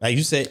 like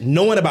you said,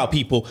 knowing about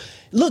people.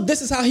 Look,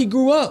 this is how he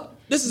grew up.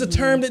 This is a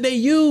term that they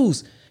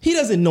use. He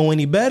doesn't know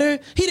any better.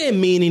 He didn't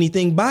mean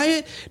anything by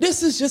it.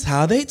 This is just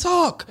how they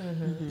talk.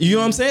 Mm-hmm. You know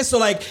what I'm saying? So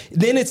like,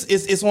 then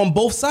it's on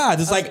both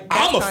sides. It's like,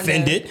 I'm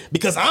offended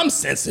because I'm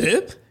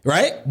sensitive,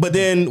 right? But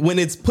then when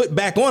it's put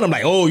back on, I'm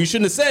like, oh, you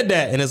shouldn't have said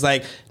that. And it's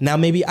like, now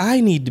maybe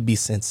I need to be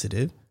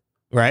sensitive,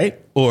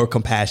 right? Or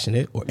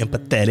compassionate or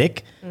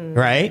empathetic,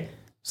 right?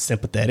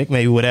 Sympathetic,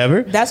 maybe,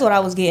 whatever. That's what I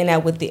was getting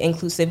at with the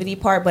inclusivity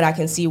part, but I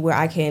can see where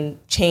I can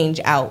change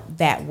out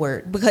that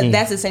word, because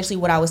that's essentially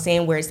what I was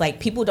saying, where it's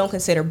like people don't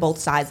consider both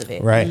sides of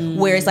it. Right.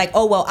 Where it's like,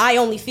 oh, well, I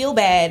only feel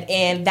bad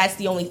and that's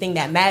the only thing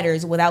that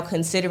matters, without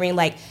considering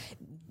like,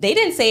 they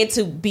didn't say it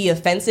to be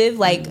offensive,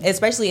 like,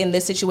 especially in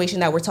this situation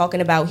that we're talking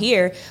about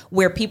here,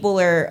 where people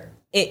are,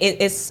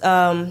 it's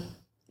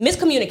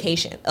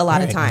miscommunication a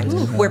lot of times,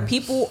 where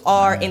people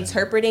are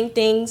interpreting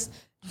things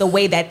the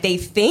way that they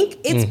think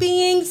it's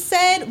being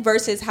said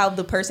versus how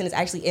the person is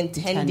actually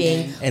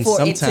intending and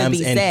for it to be sometimes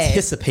said.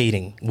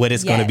 Anticipating what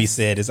is going to be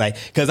said. Is like,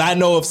 because I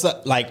know if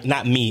like,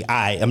 not me,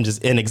 I'm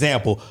just an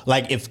example.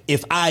 Like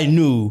if I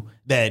knew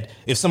that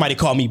if somebody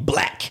called me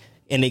black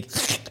and it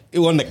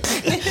wasn't,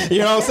 you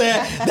know what I'm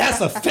saying?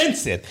 That's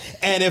offensive.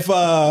 And if,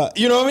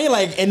 you know what I mean?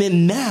 Like, and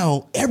then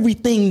now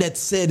everything that's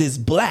said is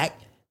black,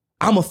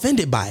 I'm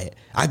offended by it.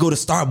 I go to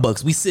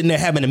Starbucks. We sitting there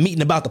having a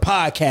meeting about the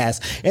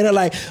podcast, and they're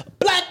like,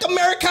 "Black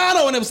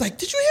Americano," and it was like,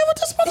 "Did you hear what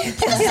this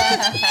motherfucker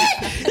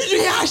said? Did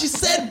you hear how she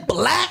said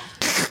black?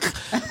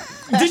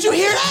 Did you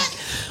hear that?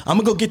 I'm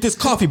gonna go get this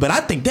coffee, but I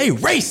think they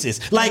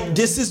racist." Like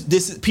this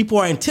is people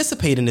are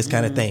anticipating this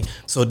kind of thing.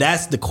 So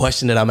that's the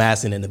question that I'm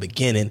asking in the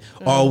beginning.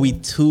 Are we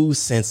too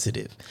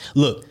sensitive?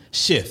 Look,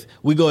 shift.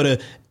 We go to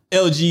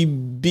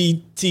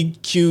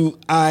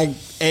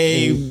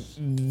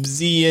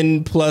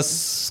LGBTQIAZN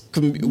plus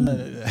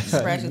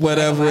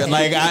whatever.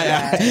 Like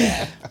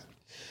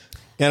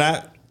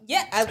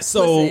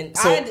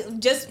listen,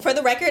 just for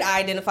the record, I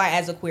identify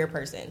as a queer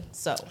person.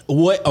 So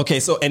what? Okay,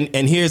 so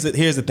and here's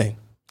the thing.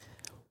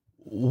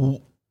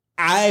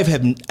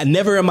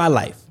 Never in my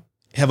life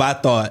have I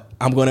thought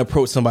I'm going to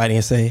approach somebody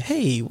and say,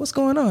 "Hey, what's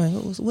going on?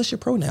 What's your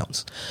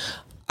pronouns?"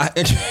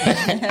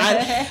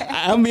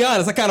 I'll be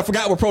honest, I kind of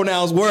forgot what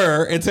pronouns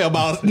were until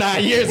about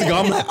 9 years ago.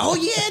 I'm like, oh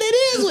yeah, that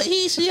is what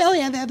he, she, oh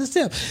yeah, that's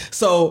him.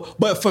 So,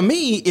 but for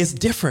me, it's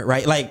different,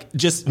 right? Like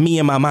just me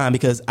in my mind,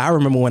 because I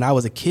remember when I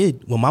was a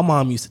kid, when my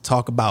mom used to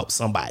talk about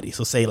somebody.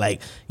 So say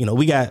like, you know,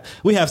 we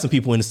have some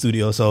people in the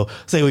studio. So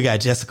say we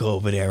got Jessica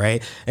over there,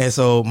 right? And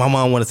so my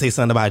mom want to say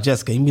something about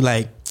Jessica. You'd be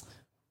like,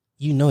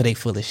 you know, they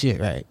full of shit,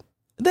 right?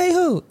 They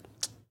who?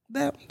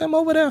 Them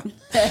over there.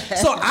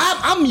 So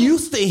I'm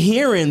used to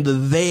hearing the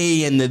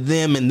they and the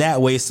them in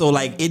that way. So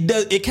like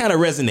it kind of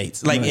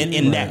resonates like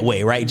in that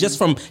way, right? Just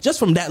from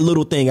that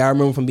little thing I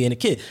remember from being a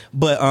kid.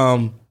 But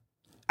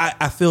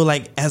I feel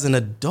like as an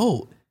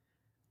adult,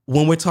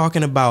 when we're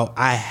talking about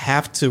I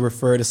have to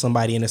refer to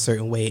somebody in a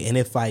certain way, and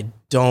if I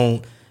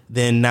don't,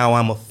 then now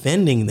I'm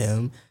offending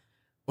them,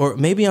 or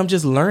maybe I'm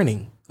just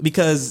learning,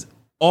 because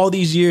all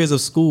these years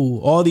of school,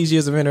 all these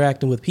years of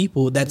interacting with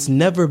people, that's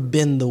never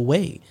been the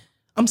way.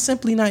 I'm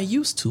simply not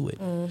used to it.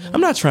 Mm-hmm.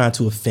 I'm not trying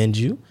to offend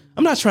you.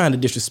 I'm not trying to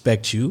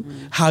disrespect you,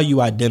 how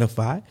you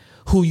identify,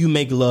 who you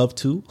make love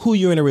to, who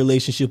you're in a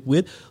relationship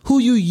with, who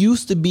you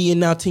used to be, and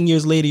now 10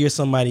 years later you're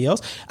somebody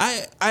else.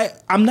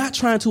 I'm not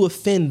trying to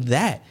offend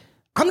that.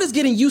 I'm just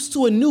getting used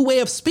to a new way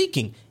of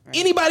speaking. Right.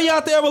 Anybody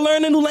out there ever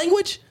learn a new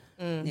language?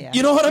 Yeah.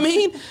 You know what I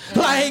mean?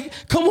 Like,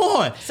 come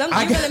on.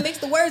 Sometimes you're gonna mix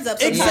the words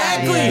up.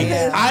 Exactly.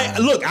 Yeah.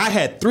 I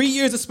had 3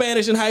 years of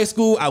Spanish in high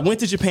school. I went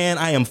to Japan.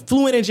 I am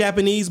fluent in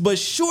Japanese, but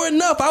sure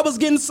enough, I was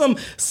getting some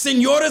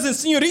senoras and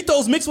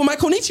senoritos mixed with my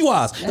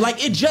konnichiwas.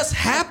 Like, it just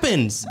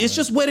happens. It's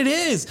just what it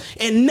is.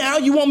 And now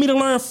you want me to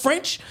learn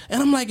French?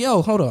 And I'm like,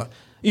 yo, hold on.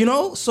 You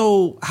know?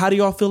 So how do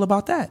y'all feel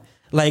about that?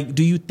 Like,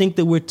 do you think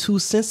that we're too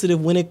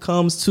sensitive when it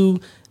comes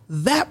to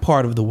that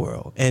part of the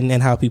world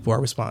and how people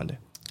are responding?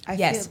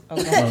 Yes.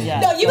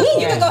 Yeah. No, you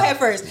can go ahead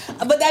first.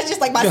 But that's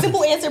just like my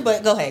simple answer,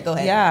 but go ahead.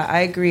 Yeah,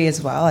 I agree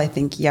as well. I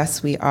think,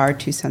 yes, we are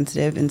too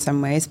sensitive in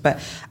some ways, but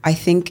I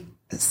think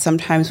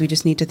sometimes we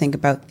just need to think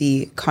about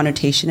the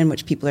connotation in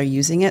which people are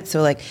using it.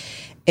 So like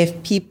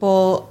if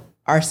people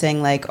are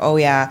saying like, oh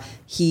yeah,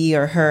 he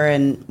or her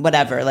and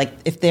whatever, like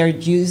if they're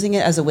using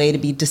it as a way to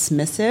be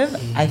dismissive,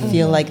 I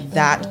feel like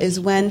that is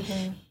when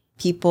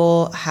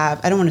people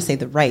have, I don't want to say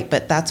the right,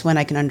 but that's when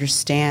I can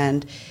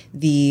understand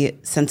the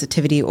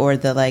sensitivity or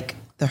the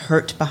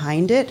hurt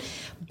behind it.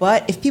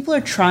 But if people are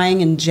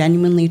trying and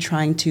genuinely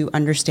trying to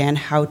understand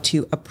how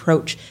to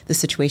approach the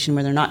situation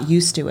where they're not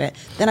used to it,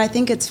 then I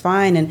think it's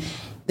fine. And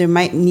there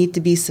might need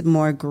to be some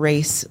more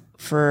grace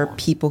for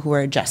people who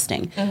are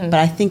adjusting. Mm-hmm. But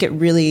I think it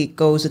really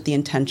goes with the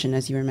intention,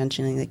 as you were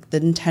mentioning, like the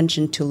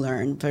intention to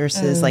learn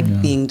versus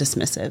being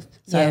dismissive.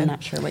 So I'm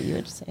not sure what you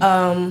would say.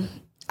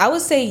 I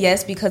would say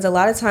yes, because a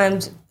lot of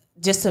times,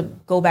 just to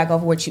go back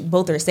off what you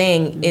both are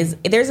saying, is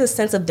there's a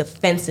sense of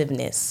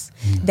defensiveness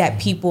that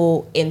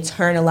people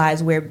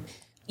internalize where,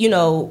 you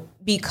know,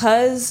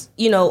 because,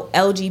 you know,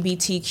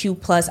 LGBTQ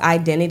plus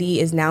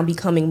identity is now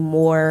becoming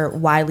more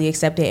widely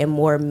accepted and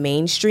more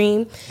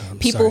mainstream,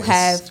 people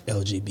have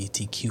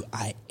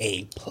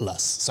LGBTQIA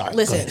plus. Sorry.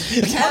 Listen,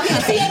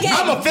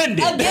 I'm offended.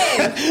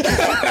 Again,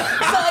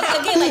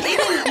 so again, like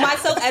even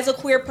myself as a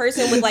queer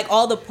person with like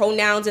all the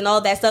pronouns and all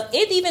that stuff,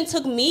 it even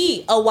took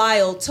me a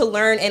while to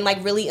learn and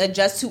like really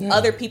adjust to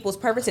other people's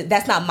preferences.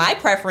 That's not my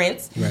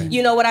preference. Right.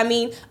 You know what I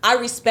mean? I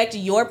respect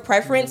your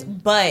preference,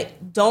 but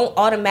don't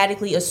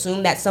automatically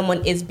assume that someone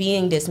is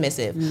being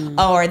dismissive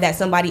or that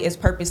somebody is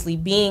purposely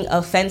being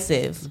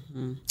offensive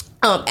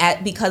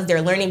because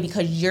they're learning,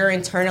 because you're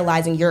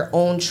internalizing your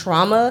own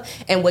trauma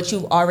and what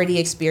you've already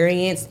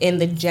experienced in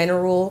the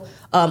general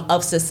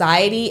of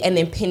society and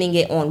then pinning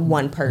it on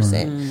one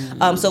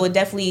person. So it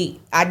definitely,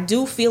 I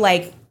do feel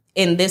like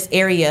in this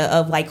area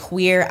of like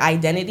queer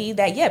identity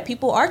that,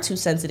 people are too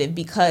sensitive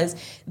because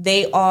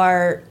they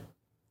are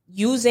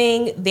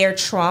using their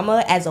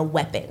trauma as a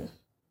weapon.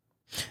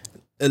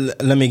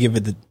 Let me give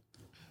it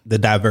the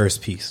diverse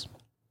piece.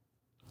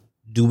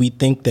 Do we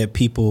think that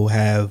people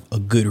have a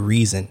good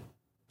reason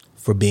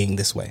for being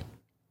this way?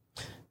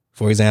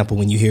 For example,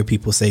 when you hear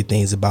people say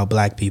things about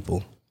black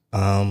people,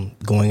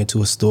 going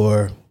into a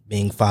store,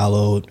 being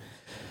followed.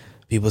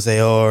 People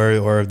say,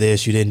 or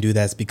this, you didn't do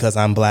that, it's because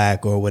I'm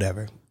black or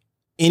whatever.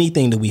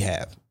 Anything that we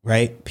have,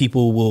 right?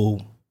 People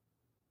will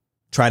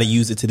try to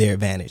use it to their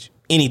advantage.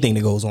 Anything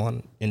that goes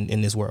on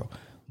in this world.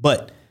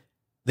 But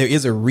there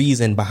is a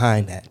reason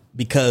behind that,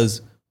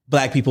 because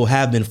black people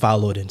have been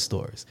followed in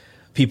stores.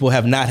 People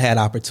have not had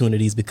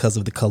opportunities because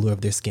of the color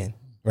of their skin,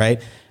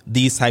 right?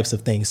 These types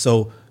of things.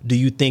 So do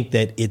you think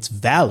that it's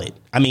valid?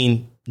 I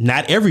mean,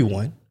 not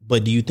everyone,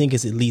 but do you think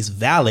it's at least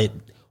valid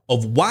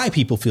of why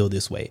people feel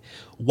this way?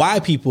 Why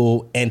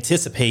people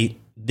anticipate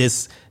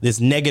this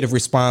negative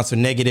response or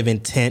negative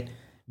intent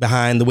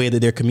behind the way that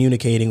they're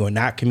communicating or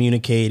not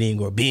communicating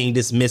or being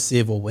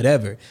dismissive or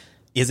whatever?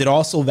 Is it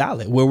also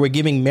valid where we're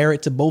giving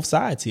merit to both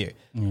sides here?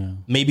 Yeah.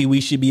 Maybe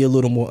we should be a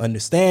little more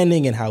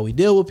understanding in how we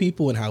deal with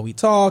people and how we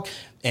talk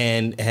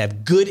and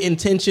have good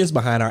intentions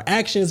behind our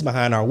actions,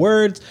 behind our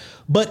words.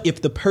 But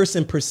if the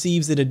person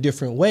perceives it a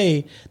different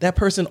way, that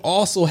person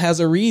also has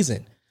a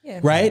reason. Yeah.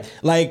 Right?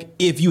 Like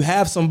if you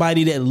have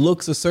somebody that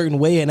looks a certain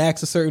way and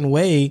acts a certain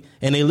way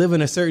and they live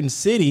in a certain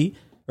city,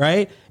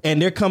 right?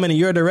 And they're coming in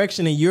your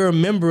direction and you're a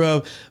member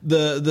of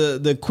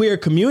the queer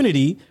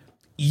community,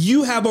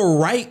 you have a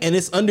right, and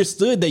it's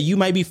understood that you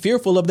might be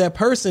fearful of that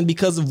person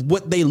because of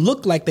what they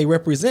look like they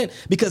represent,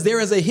 because there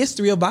is a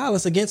history of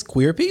violence against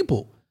queer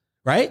people.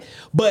 Right.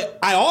 But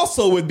I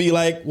also would be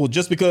like, well,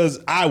 just because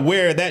I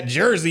wear that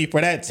jersey for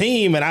that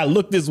team and I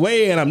look this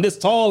way and I'm this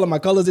tall and my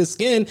color's this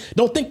skin,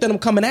 don't think that I'm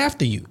coming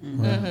after you.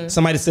 Mm-hmm.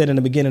 Somebody said in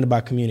the beginning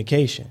about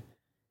communication.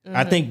 Mm-hmm.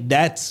 I think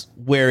that's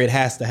where it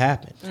has to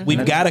happen. Mm-hmm.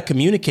 We've got to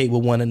communicate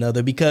with one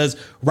another, because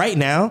right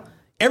now,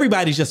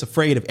 everybody's just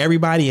afraid of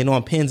everybody and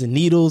on pins and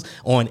needles,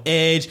 on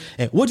edge.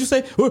 And what'd you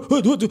say?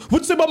 What'd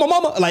you say about my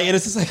mama? Like, and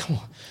it's just like,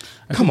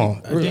 come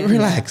on,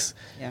 relax.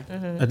 Yeah.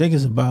 Mm-hmm. I think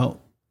it's about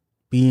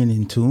being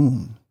in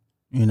tune,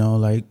 you know,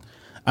 like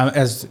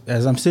as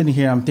I'm sitting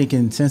here, I'm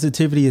thinking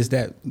sensitivity is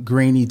that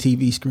grainy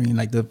TV screen,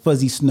 like the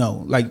fuzzy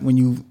snow, like when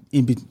you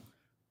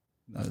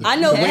I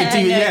know.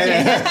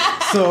 Yeah.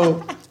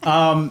 So,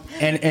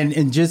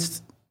 and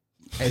just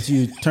as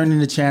you turning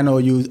the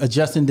channel, you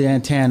adjusting the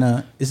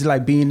antenna, it's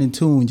like being in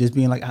tune, just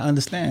being like, I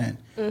understand,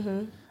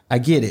 I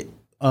get it.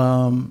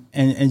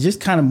 And just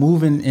kind of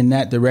moving in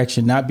that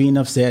direction, not being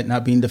upset,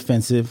 not being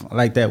defensive. I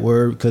like that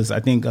word, because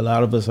I think a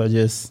lot of us are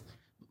just,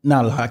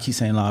 not a lot, I keep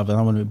saying a lot, but I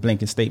don't want to be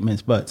blanket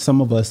statements, but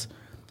some of us,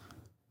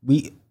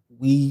 we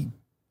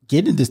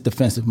get in this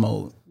defensive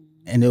mode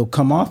and it'll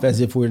come off as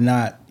if we're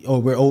not,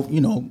 or we're, you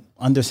know,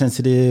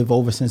 undersensitive,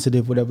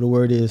 oversensitive, whatever the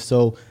word is.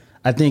 So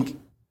I think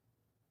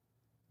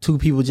two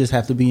people just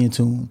have to be in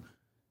tune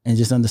and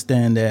just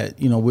understand that,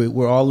 you know,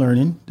 we're all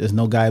learning. There's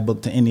no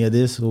guidebook to any of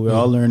this. So we're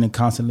all learning,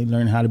 constantly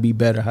learning how to be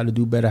better, how to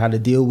do better, how to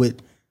deal with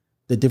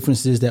the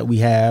differences that we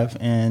have.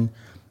 And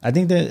I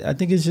think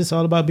it's just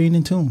all about being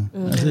in tune.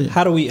 That's it.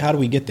 How do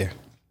we get there?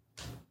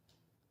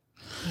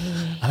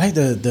 I like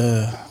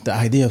the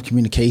idea of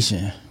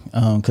communication,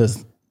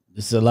 because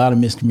there's a lot of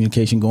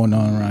miscommunication going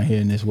on around here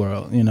in this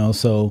world, you know.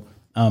 So,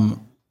 and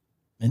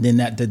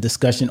then the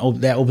discussion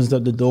that opens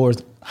up the doors.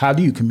 How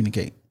do you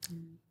communicate?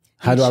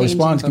 How do I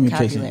respond to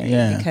communication?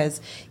 Yeah,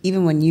 because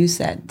even when you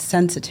said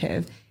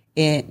sensitive,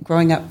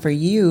 growing up for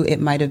you,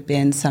 it might have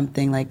been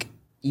something like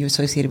you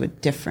associated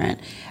with different,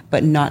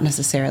 but not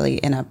necessarily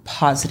in a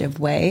positive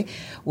way.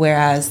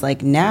 Whereas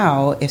like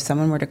now, if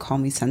someone were to call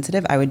me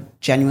sensitive, I would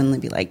genuinely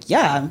be like,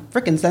 yeah, I'm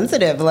freaking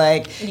sensitive.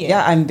 Like,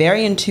 yeah, I'm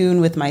very in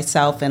tune with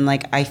myself. And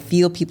like, I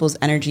feel people's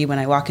energy when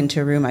I walk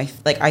into a room. I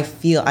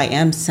feel I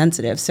am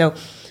sensitive. So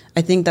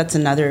I think that's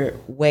another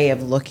way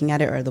of looking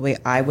at it, or the way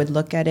I would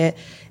look at it.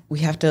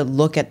 We have to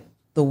look at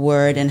the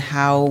word and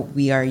how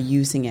we are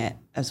using it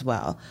as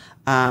well.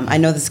 I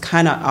know this is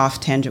kind of off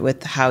tangent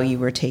with how you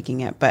were taking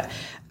it, but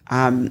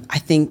I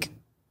think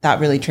that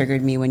really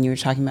triggered me when you were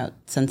talking about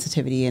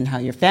sensitivity and how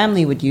your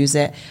family would use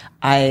it.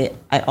 I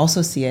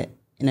also see it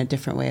in a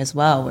different way as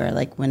well, where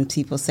like when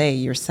people say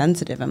you're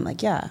sensitive, I'm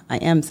like, yeah, I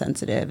am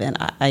sensitive, and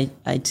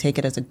I take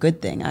it as a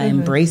good thing. I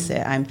embrace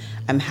it.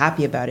 I'm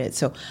happy about it.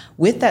 So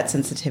with that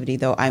sensitivity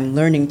though, I'm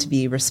learning to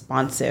be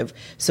responsive.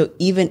 So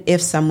even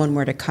if someone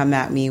were to come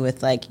at me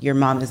with like, your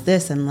mom is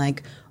this, I'm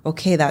like,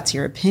 okay, that's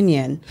your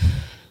opinion,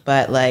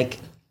 but like,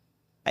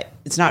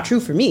 it's not true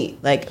for me.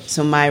 Like,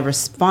 so my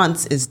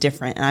response is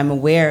different, and I'm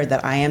aware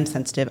that I am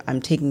sensitive.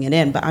 I'm taking it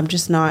in, but I'm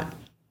just not,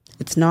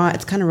 it's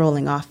kind of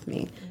rolling off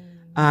me.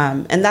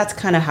 And that's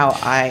kind of how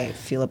I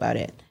feel about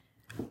it,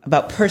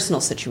 about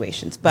personal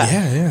situations. But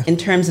in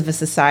terms of a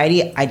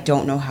society, I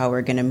don't know how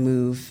we're going to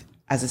move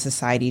as a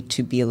society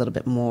to be a little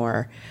bit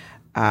more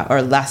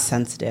or less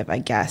sensitive, I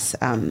guess.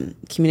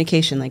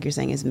 Communication, like you're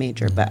saying, is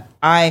major. But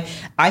I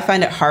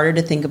find it harder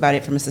to think about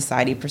it from a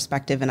society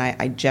perspective. And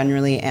I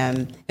generally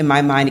am, in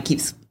my mind, it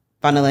keeps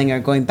funneling or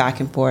going back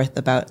and forth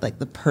about like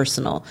the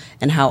personal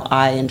and how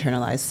I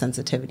internalize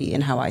sensitivity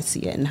and how I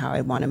see it and how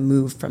I want to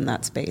move from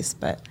that space.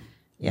 But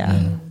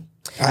yeah.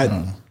 Go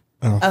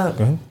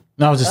ahead.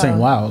 No, I was just saying,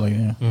 wow. Like,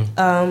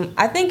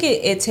 I think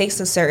it takes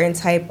a certain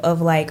type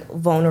of like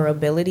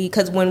vulnerability,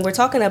 because when we're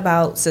talking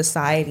about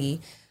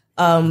society,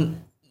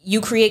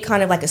 you create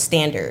kind of like a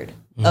standard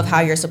of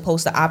how you're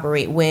supposed to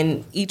operate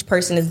when each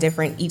person is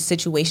different, each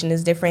situation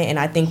is different. And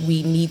I think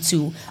we need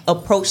to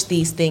approach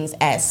these things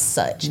as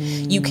such.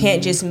 You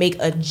can't just make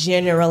a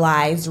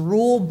generalized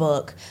rule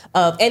book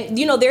of, and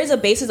there's a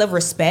basis of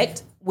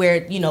respect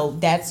where,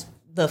 that's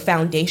the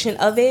foundation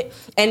of it.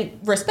 And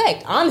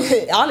respect,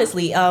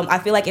 honestly, I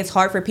feel like it's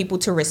hard for people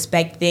to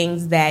respect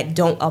things that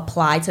don't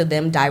apply to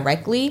them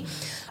directly.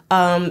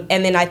 And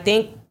then I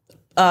think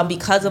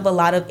because of a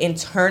lot of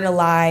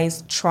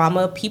internalized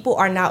trauma, people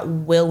are not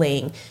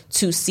willing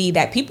to see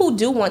that people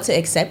do want to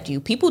accept you.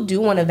 People do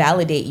want to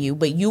validate you,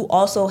 but you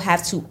also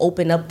have to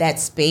open up that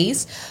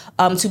space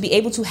to be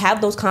able to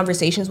have those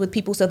conversations with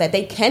people so that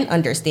they can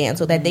understand,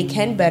 so that they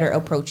can better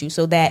approach you,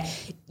 so that,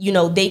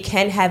 they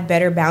can have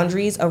better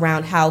boundaries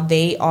around how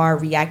they are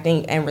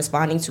reacting and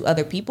responding to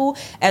other people,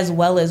 as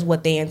well as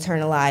what they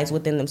internalize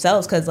within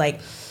themselves. Because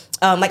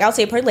I'll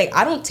say personally,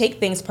 I don't take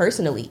things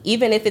personally,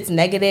 even if it's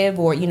negative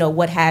or,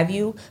 what have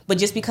you. But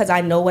just because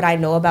I know what I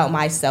know about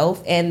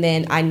myself, and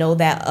then I know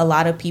that a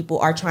lot of people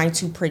are trying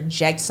to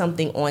project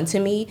something onto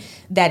me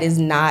that is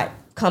not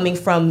coming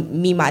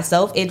from me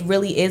myself, it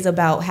really is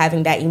about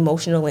having that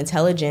emotional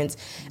intelligence,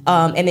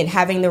 and then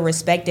having the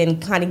respect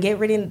and kind of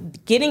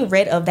getting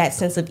rid of that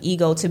sense of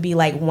ego to be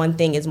like one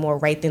thing is more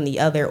right than the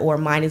other, or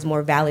mine is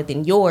more valid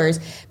than yours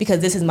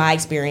because this is my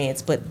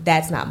experience, but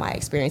that's not my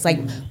experience.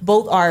 Like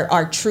both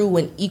are true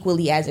and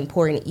equally as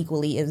important,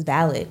 equally as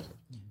valid.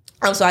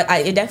 So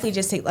it definitely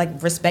just takes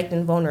like respect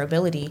and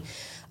vulnerability.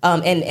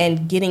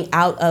 And getting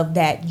out of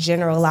that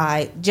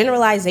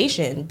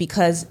generalization,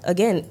 because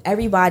again,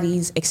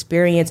 everybody's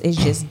experience is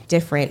just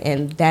different,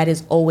 and that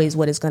is always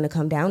what it's going to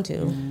come down to.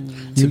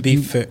 To be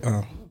fair,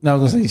 no, I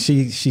was going to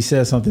say she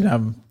said something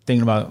I'm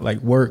thinking about,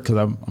 like work, because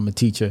I'm a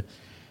teacher.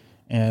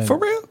 And for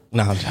real?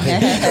 No, I'm joking.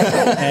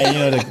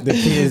 And the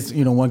kids,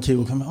 one kid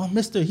will come, oh,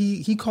 Mister,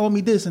 he called me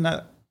this, and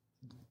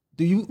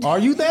are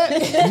you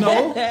that?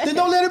 No, then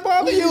don't let it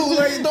bother you.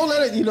 Like, don't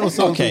let it,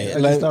 So okay, I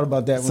just thought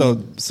about that.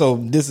 So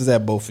this is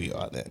at both of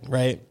y'all then,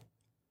 right?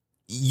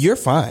 You're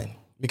fine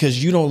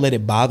because you don't let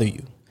it bother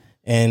you,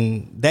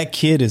 and that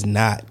kid is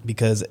not,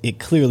 because it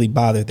clearly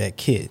bothered that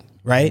kid,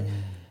 right?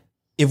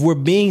 If we're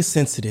being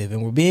sensitive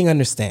and we're being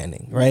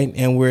understanding, right,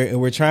 and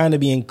we're trying to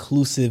be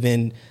inclusive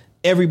in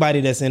everybody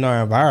that's in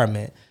our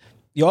environment,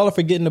 y'all are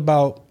forgetting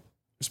about,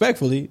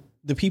 respectfully,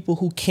 the people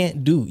who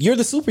can't do. You're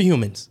the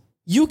superhumans.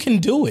 You can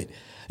do it.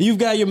 You've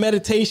got your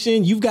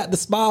meditation. You've got the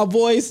smile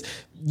voice.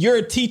 You're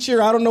a teacher.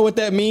 I don't know what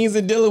that means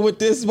in dealing with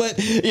this, but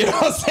you know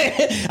what I'm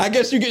saying? I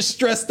guess you get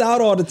stressed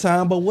out all the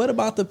time. But what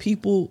about the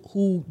people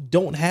who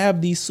don't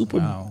have these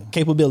super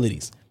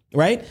capabilities,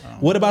 right?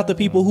 What about the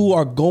people who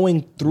are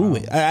going through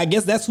it? I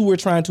guess that's who we're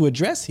trying to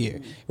address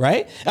here,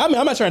 right? I mean,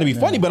 I'm not trying to be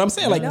funny, but I'm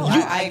saying like,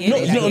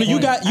 you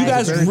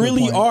guys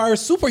really are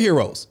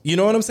superheroes. You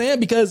know what I'm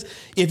saying? Because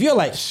if you're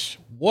like,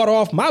 water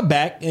off my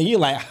back, and you're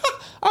like,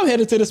 I'm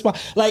headed to the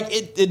spot. Like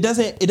it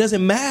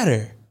doesn't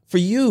matter for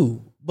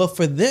you, but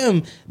for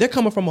them, they're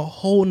coming from a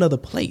whole nother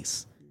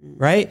place,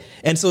 right?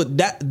 And so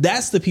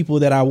that's the people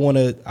that I want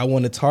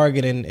to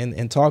target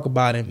and talk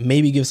about and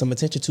maybe give some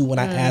attention to when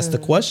I ask the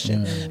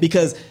question,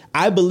 because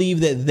I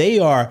believe that they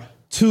are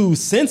too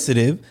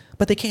sensitive,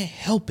 but they can't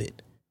help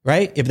it,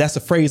 right? If that's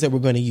a phrase that we're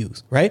going to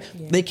use, right?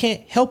 Yeah. They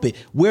can't help it.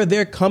 Where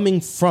they're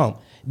coming from,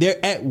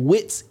 they're at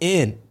wit's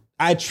end.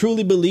 I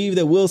truly believe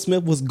that Will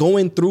Smith was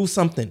going through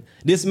something.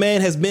 This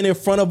man has been in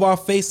front of our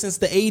face since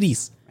the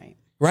 80s,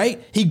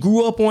 right? He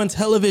grew up on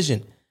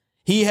television.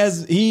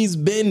 He's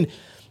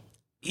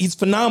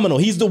phenomenal.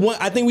 He's the one.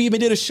 I think we even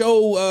did a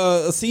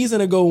show a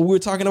season ago when we were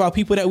talking about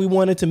people that we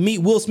wanted to meet.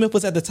 Will Smith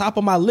was at the top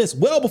of my list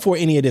well before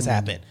any of this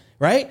happened,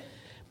 right?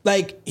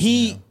 Like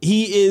he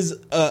is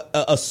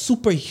a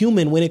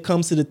superhuman when it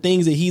comes to the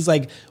things that he's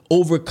like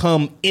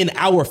overcome in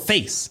our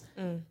face.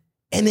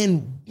 And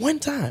then one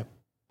time,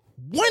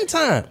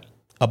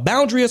 a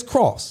boundary is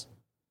crossed.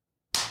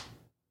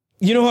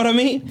 You know what I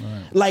mean?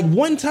 Right. Like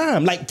one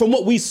time, like from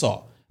what we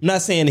saw. I'm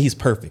not saying that he's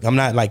perfect. I'm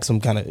not like some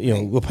kind of,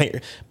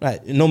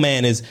 no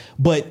man is,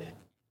 but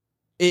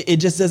it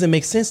just doesn't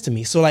make sense to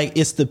me. So like,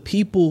 it's the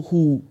people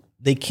who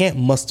they can't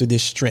muster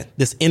this strength,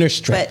 this inner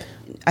strength.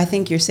 But I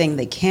think you're saying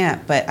they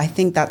can't, but I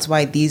think that's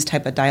why these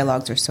type of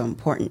dialogues are so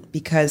important,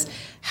 because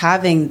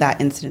having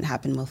that incident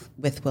happen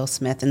with Will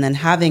Smith and then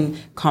having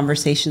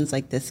conversations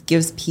like this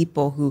gives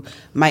people who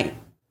might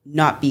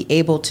not be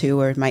able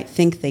to or might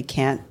think they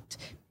can't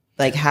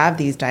like have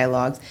these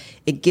dialogues,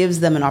 it gives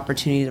them an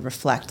opportunity to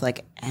reflect,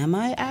 like, am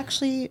I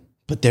actually?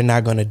 But they're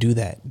not going to do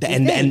that.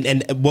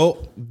 And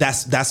well,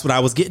 that's what I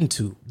was getting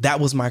to.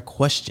 That was my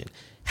question.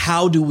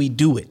 How do we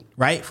do it?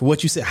 Right? For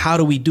what you said, how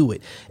do we do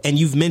it? And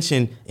you've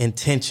mentioned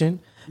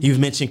intention, you've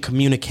mentioned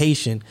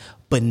communication,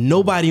 but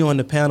nobody on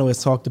the panel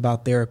has talked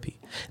about therapy.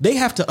 They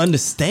have to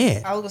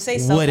understand. I was going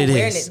to say what it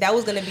is. That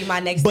was going to be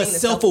my next but thing. But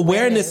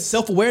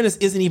self-awareness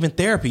isn't even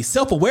therapy.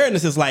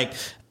 Self-awareness is like,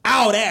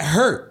 ow, that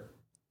hurt.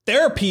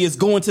 Therapy is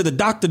going to the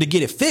doctor to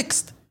get it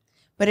fixed.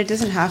 But it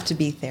doesn't have to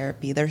be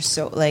therapy. There's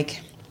so,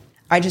 like,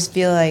 I just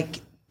feel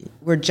like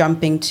we're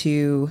jumping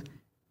to,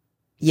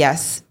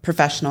 yes,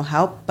 professional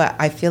help, but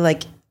I feel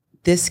like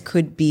this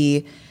could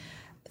be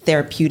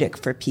therapeutic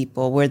for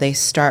people where they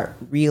start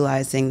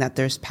realizing that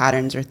there's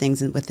patterns or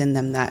things within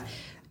them that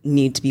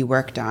need to be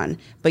worked on.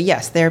 But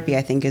yes, therapy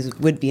I think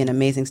would be an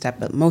amazing step,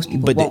 but most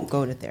people won't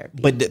go to therapy.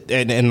 But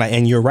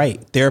and you're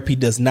right. Therapy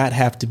does not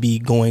have to be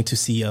going to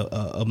see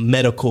a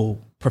medical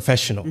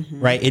professional,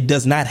 right? It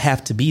does not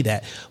have to be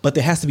that, but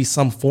there has to be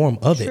some form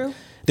of it.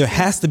 There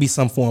has to be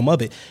some form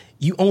of it.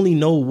 You only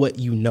know what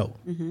you know,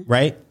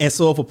 right? And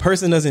so if a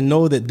person doesn't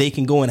know that they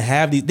can go and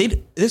have these,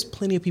 there's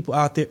plenty of people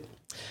out there.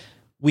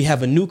 We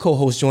have a new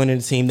co-host joining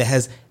the team that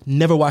has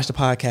never watched a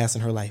podcast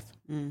in her life,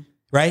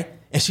 right?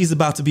 And she's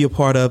about to be a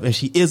part of, and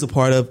she is a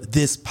part of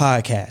this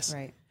podcast.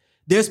 Right.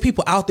 There's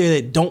people out there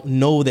that don't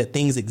know that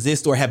things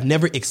exist or have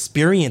never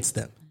experienced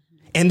them.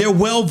 And they're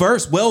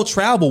well-versed,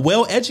 well-traveled,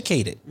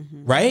 well-educated,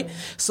 right?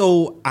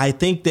 So I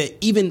think that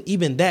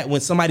even that,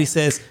 when somebody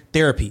says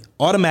therapy,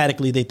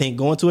 automatically they think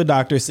going to a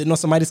doctor, sitting on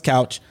somebody's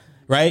couch,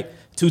 right?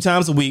 2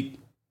 times a week,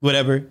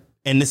 whatever,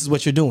 and this is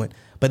what you're doing.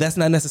 But that's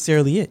not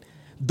necessarily it.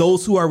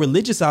 Those who are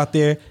religious out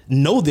there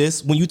know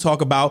this when you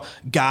talk about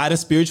God and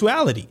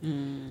spirituality,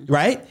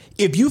 right?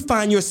 If you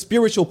find your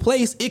spiritual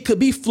place, it could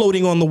be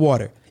floating on the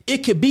water.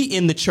 It could be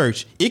in the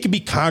church. It could be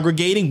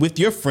congregating with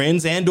your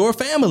friends and or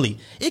family.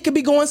 It could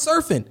be going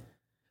surfing.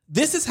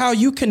 This is how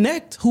you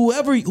connect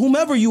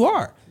whomever you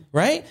are,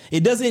 right?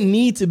 It doesn't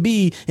need to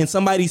be in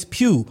somebody's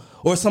pew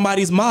or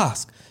somebody's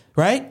mosque,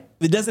 right?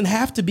 It doesn't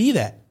have to be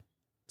that.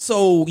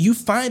 So you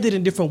find it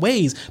in different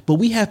ways, but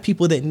we have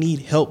people that need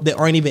help that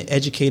aren't even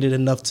educated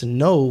enough to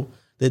know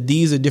that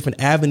these are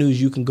different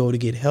avenues you can go to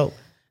get help.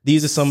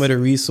 These are some of the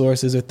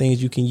resources or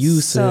things you can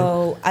use.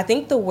 So I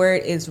think the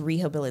word is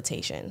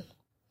rehabilitation.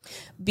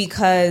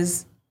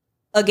 Because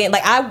again,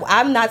 like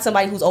I'm not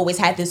somebody who's always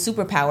had this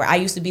superpower. I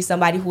used to be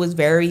somebody who was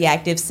very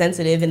reactive,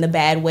 sensitive in the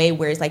bad way,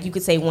 where it's like you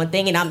could say one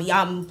thing and I'm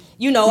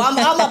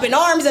up in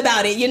arms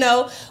about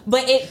it,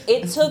 But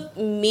it took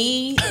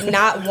me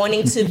not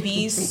wanting to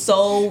be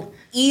so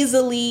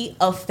easily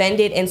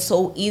offended and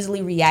so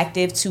easily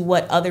reactive to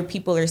what other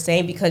people are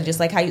saying, because just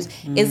like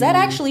is that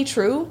actually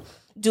true?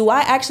 Do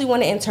I actually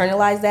want to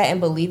internalize that and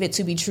believe it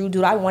to be true?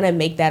 Do I want to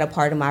make that a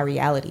part of my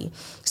reality?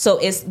 So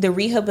it's the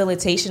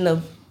rehabilitation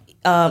of,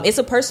 it's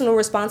a personal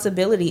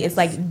responsibility. It's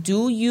like,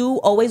 do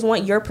you always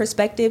want your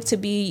perspective to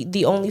be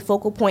the only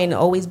focal point and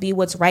always be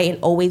what's right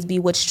and always be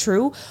what's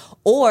true?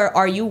 Or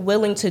are you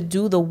willing to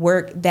do the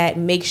work that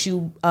makes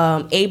you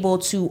able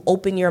to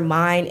open your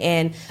mind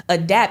and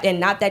adapt? And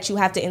not that you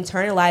have to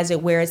internalize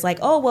it where it's like,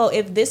 oh, well,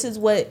 if this is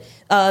what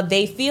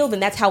they feel, then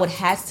that's how it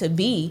has to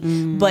be.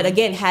 But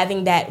again,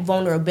 having that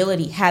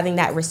vulnerability, having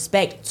that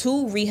respect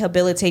to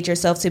rehabilitate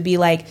yourself, to be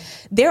like,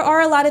 there are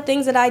a lot of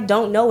things that I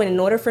don't know. And in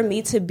order for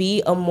me to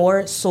be a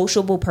more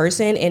sociable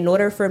person, in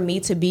order for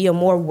me to be a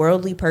more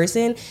worldly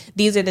person,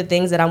 these are the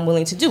things that I'm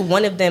willing to do.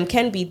 One of them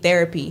can be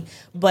therapy.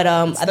 But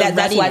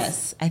that's why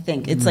I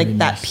think it's like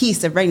that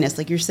piece of readiness.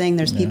 Like you're saying,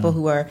 there's people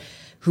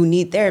who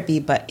need therapy,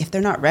 but if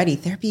they're not ready,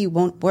 therapy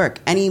won't work.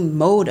 Any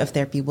mode of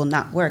therapy will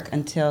not work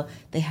until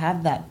they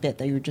have that bit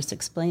that you were just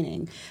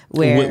explaining.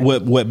 Where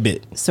what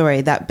bit?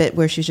 Sorry, that bit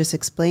where she's just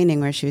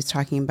explaining, where she was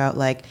talking about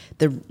like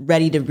the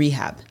ready to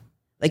rehab.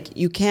 Like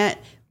you can't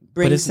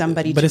bring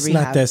somebody to rehab. But it's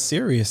not that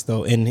serious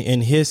though.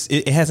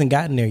 It hasn't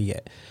gotten there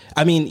yet.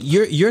 I mean,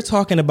 you're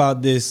talking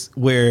about this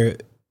where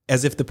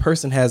as if the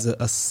person has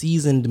a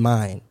seasoned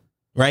mind,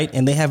 right?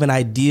 And they have an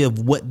idea of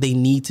what they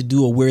need to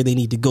do or where they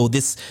need to go.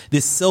 This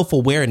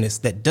self-awareness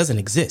that doesn't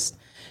exist.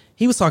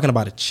 He was talking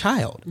about a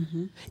child.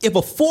 If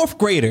a 4th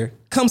grader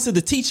comes to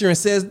the teacher and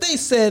says, they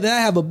said that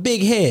I have a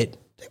big head,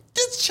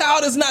 this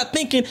child is not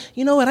thinking,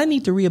 you know what, I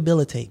need to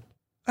rehabilitate.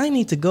 I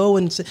need to go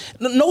and say,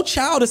 no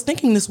child is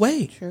thinking this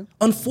way. True.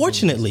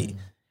 Unfortunately,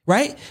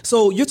 right?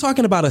 So you're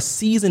talking about a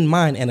seasoned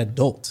mind, an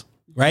adult,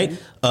 right?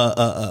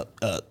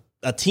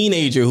 A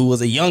teenager who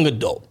was a young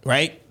adult,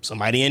 right?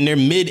 Somebody in their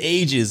mid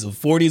ages of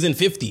 40s and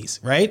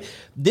 50s, right?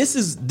 This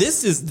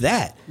is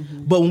that.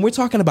 But when we're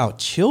talking about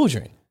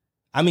children,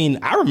 I mean,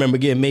 I remember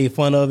getting made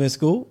fun of in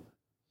school.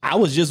 I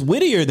was just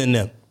wittier than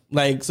them.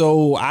 Like,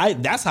 so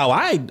that's how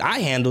I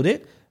handled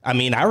it. I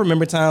mean, I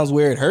remember times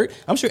where it hurt.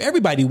 I'm sure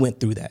everybody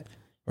went through that,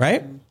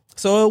 right?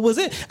 So it was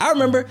it. I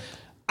remember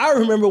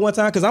one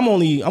time, because I'm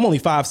only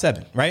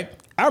 5'7", right?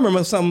 I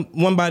remember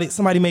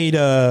somebody made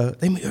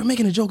they were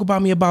making a joke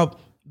about me about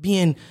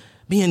being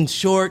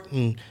short,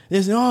 and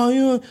this, you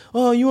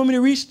want me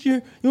to get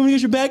your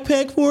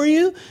backpack for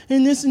you,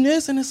 and this,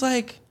 and it's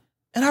like,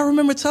 and I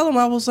remember telling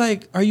them, I was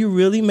like, are you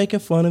really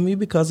making fun of me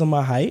because of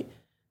my height?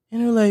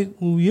 And they're like,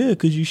 well, yeah,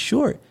 because you're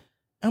short.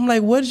 I'm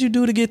like, what did you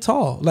do to get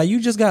tall? Like, you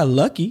just got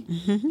lucky.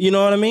 You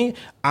know what I mean?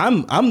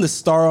 I'm the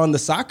star on the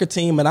soccer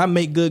team, and I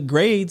make good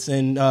grades,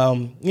 and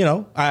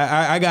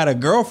I got a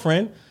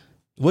girlfriend.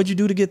 What'd you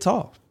do to get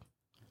tall?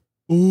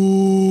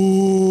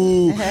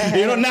 Ooh,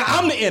 now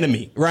I'm the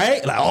enemy,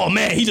 right? Like, oh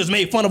man, he just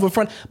made fun of a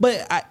friend.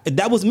 But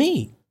that was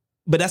me.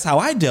 But that's how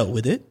I dealt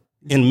with it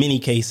in many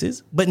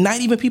cases. But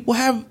not even people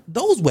have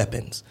those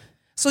weapons.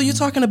 So you're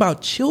talking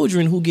about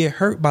children who get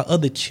hurt by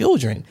other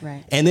children.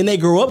 Right. And then they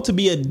grow up to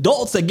be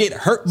adults that get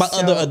hurt by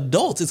other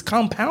adults. It's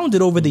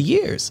compounded over the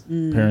years.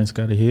 Parents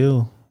got to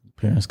heal.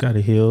 Parents got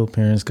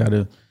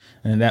to,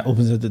 and that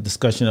opens up the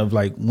discussion of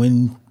like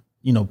when,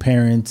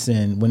 parents,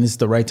 and when it's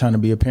the right time to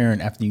be a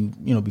parent after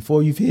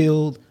before you've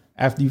healed,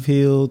 after you've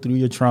healed through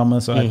your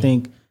trauma. So I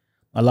think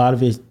a lot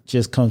of it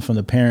just comes from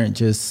the parent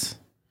just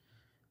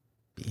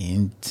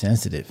being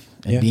sensitive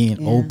and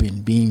being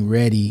open, being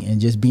ready, and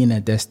just being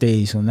at that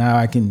stage. So now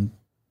I can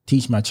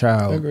teach my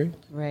child. I agree.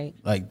 Right.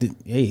 Like,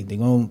 hey,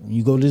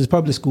 you go to this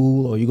public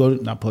school, or you go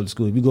to, not public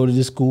school, if you go to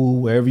this school,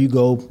 wherever you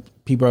go,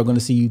 people are going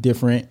to see you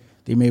different.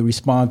 They may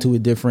respond to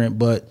it different,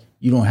 but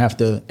you don't have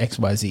to X,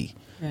 Y, Z.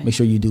 Right. Make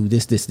sure you do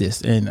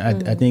this. And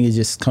I think it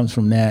just comes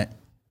from that,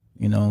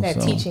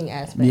 That teaching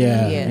aspect.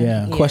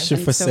 Yeah.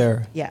 Question for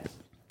Sarah. Yeah.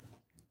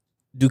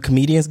 Do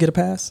comedians get a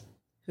pass?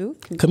 Who?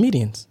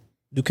 Comedians.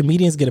 Do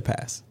comedians get a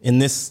pass in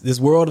this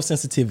world of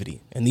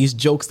sensitivity and these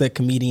jokes that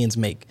comedians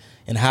make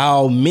and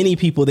how many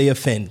people they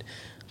offend,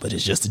 but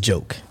it's just a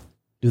joke?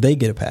 Do they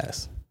get a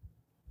pass?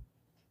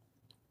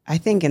 I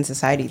think in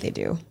society they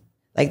do.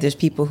 Like there's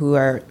people who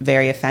are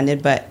very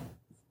offended, but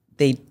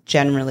they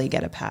generally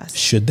get a pass.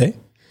 Should they?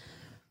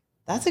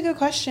 That's a good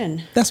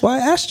question. That's why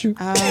I asked you.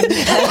 I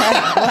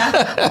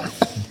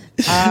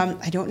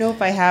don't know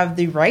if I have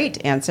the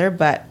right answer,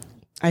 but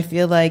I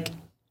feel like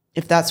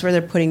if that's where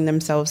they're putting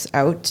themselves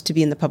out to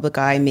be in the public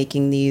eye,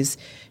 making these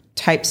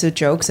types of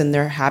jokes, and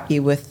they're happy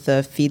with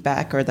the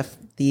feedback or the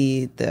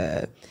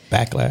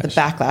backlash. The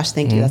backlash,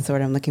 thank you. That's the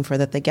word I'm looking for,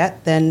 that they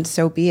get, then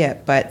so be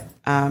it. But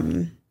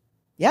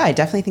yeah, I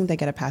definitely think they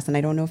get a pass, and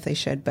I don't know if they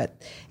should, but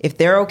if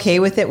they're okay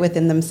with it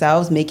within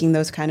themselves, making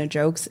those kind of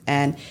jokes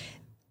and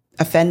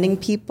offending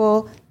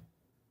people,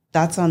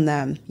 that's on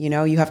them.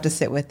 You have to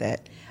sit with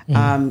it.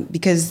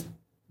 Because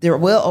there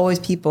will always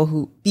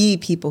be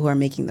people who are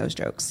making those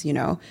jokes,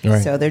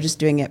 Right. So they're just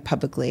doing it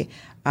publicly.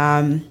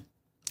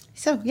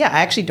 So yeah,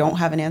 I actually don't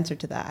have an answer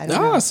to that. I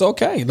don't know. It's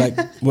okay. Like,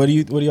 what do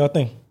y'all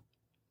think?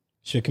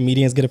 Should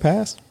comedians get a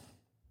pass?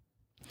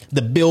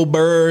 The Bill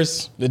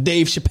Burrs, the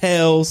Dave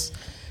Chappelles,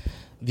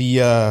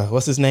 the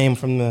what's his name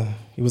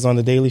he was on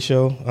the Daily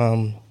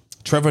Show,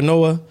 Trevor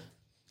Noah.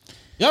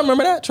 Y'all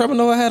remember that? Trevor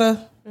Noah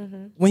had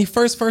when he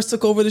first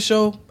took over the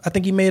show, I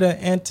think he made an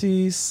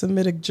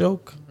anti-Semitic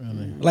joke.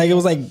 Really? Like it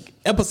was like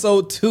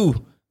episode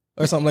 2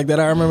 or something like that.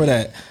 I remember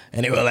that.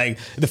 And they were like,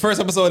 the first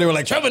episode, they were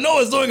like, Trevor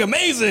Noah's doing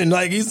amazing.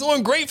 Like he's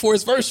doing great for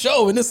his first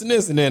show and this and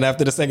this. And then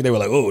after the second, they were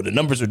like, oh, the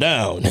numbers are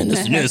down and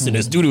this and this and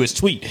it's due to his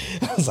tweet.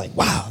 I was like,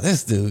 wow,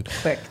 this dude.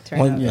 Quick turn.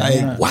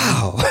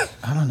 Wow.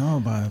 I don't know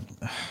about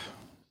it.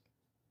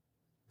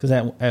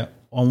 Because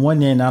on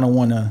one end, I don't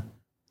want to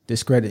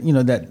discredit,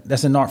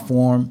 that's an art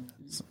form.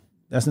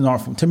 That's an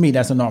art form. To me,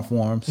 that's an art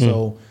form.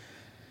 So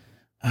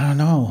I don't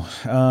know.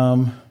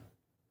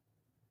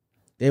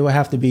 They would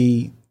have to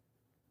be.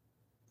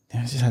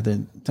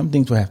 Some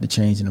things would have to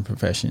change in the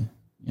profession.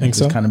 Think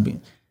so?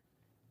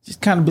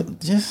 Just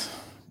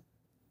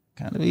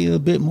be a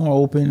bit more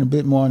open, a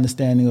bit more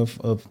understanding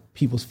of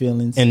people's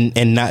feelings,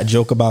 and not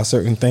joke about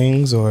certain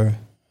things, or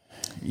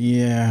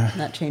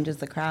that changes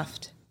the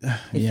craft.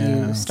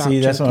 You stop See,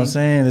 that's joking. what I'm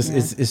saying.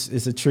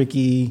 It's a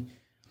tricky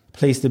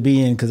place to be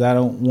in, because I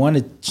don't want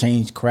to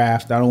change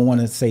craft. I don't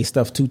want to say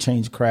stuff to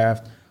change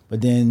craft,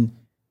 but then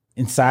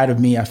inside of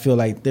me, I feel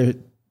like there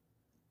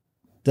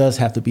does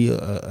have to be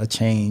a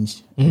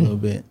change a little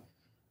bit.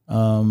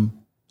 I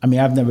mean,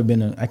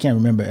 I can't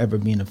remember ever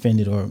being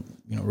offended or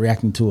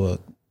reacting to a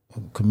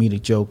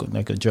comedic joke,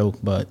 like a joke,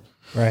 but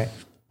right.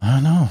 I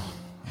don't know.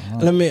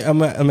 Let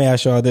me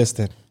ask y'all this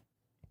then.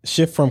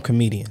 Shift from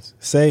comedians.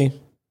 Say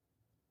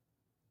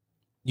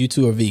you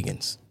two are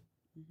vegans,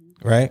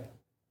 right?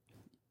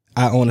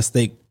 I own a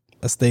steak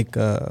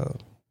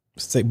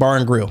bar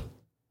and grill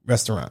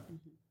restaurant.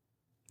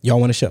 Y'all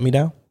want to shut me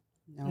down?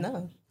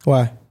 No.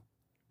 Why?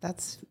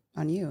 That's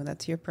on you.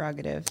 That's your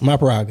prerogative. My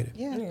prerogative.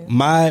 Yeah.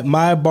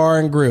 My bar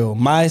and grill,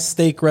 my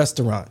steak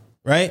restaurant,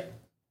 right?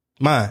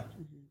 Mine.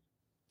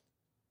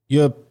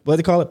 You're, what do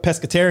they call it?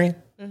 Pescatarian?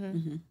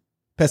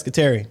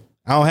 Pescatarian.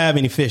 I don't have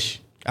any fish.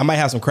 I might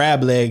have some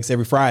crab legs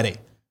every Friday.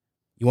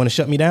 You want to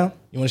shut me down?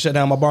 You want to shut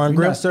down my bar and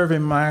grill? You're not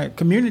serving my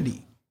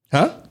community.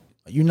 Huh?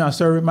 You're not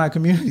serving my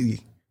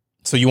community.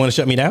 So you want to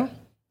shut me down?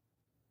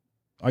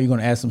 Are you going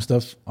to add some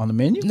stuff on the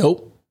menu?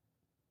 Nope.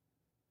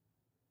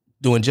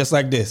 Doing just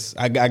like this.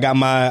 I got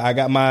my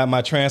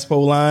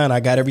transpo line.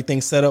 I got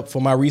everything set up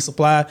for my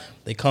resupply.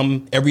 They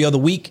come every other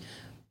week.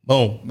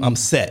 Boom. I'm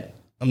set.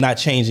 I'm not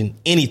changing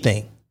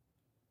anything.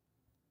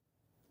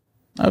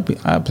 I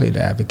play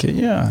the advocate.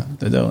 Yeah.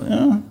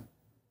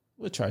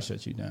 We'll try to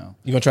shut you down.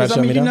 You gonna try to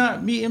shut me down? You're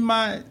not meeting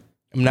my.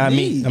 I'm not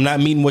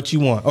meeting what you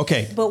want.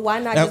 Okay. But why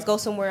not just go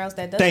somewhere else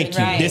that doesn't? Thank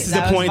you. Right. This is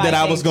the point that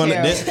I was going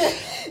to.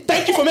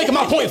 Thank you for making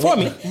my point for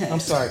me. I'm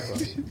sorry,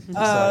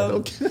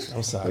 bro.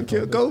 I'm sorry.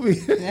 Kill Kobe.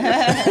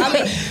 I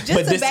mean,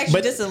 just to back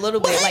you just a little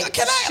bit. Like,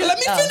 let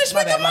me finish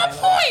making my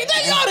point.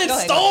 Y'all done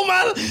stole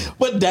my.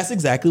 But that's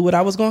exactly what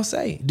I was going to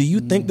say. Do you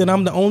think that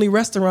I'm the only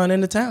restaurant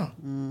in the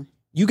town?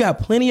 You got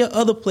plenty of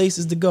other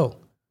places to go.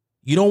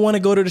 You don't want to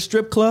go to the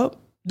strip club?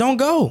 Don't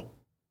go.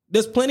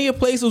 There's plenty of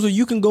places where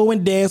you can go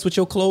and dance with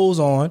your clothes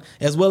on,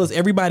 as well as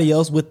everybody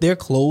else with their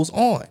clothes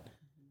on.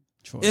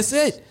 It's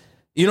it.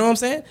 You know what I'm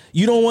saying?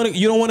 You don't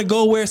want to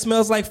go where it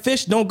smells like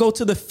fish. Don't go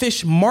to the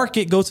fish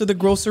market. Go to the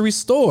grocery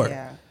store.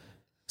 Yeah.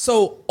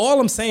 So all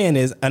I'm saying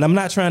is, and I'm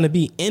not trying to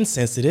be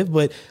insensitive,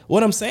 but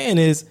what I'm saying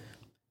is,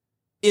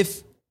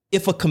 if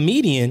a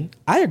comedian,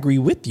 I agree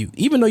with you,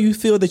 even though you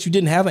feel that you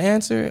didn't have an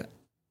answer,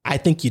 I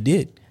think you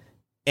did.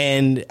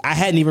 And I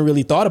hadn't even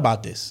really thought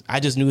about this. I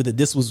just knew that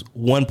this was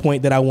one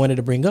point that I wanted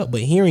to bring up.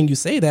 But hearing you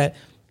say that,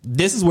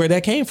 this is where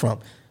that came from.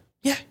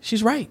 Yeah,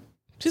 she's right.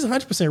 She's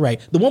 100% right.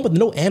 The one with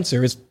no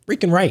answer is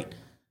freaking right.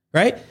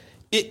 Right?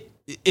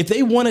 If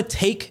they want to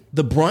take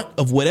the brunt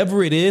of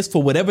whatever it is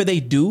for whatever they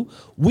do,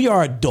 we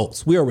are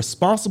adults. We are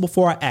responsible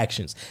for our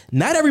actions.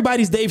 Not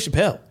everybody's Dave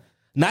Chappelle.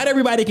 Not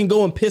everybody can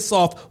go and piss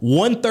off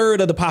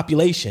 1/3 of the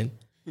population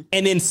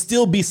and then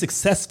still be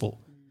successful.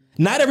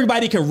 Not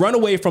everybody can run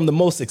away from the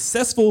most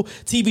successful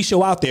TV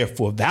show out there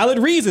for valid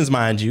reasons,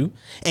 mind you,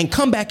 and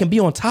come back and be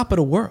on top of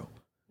the world.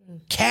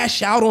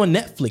 Cash out on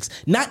Netflix.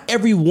 Not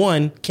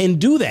everyone can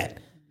do that.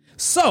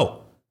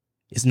 So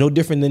it's no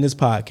different than this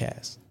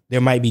podcast. There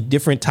might be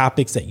different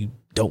topics that you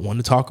don't want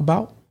to talk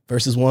about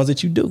versus ones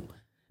that you do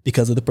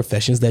because of the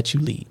professions that you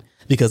lead,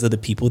 because of the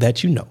people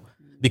that you know,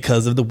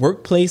 because of the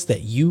workplace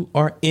that you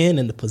are in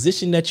and the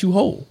position that you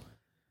hold.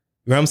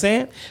 You know what I'm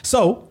saying?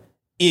 So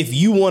if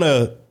you want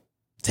to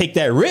take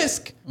that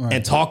risk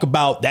and talk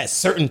about that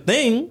certain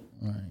thing,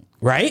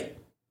 right?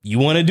 You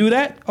want to do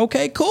that?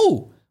 Okay,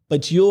 cool.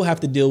 But you'll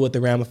have to deal with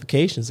the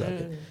ramifications of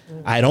it.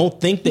 I don't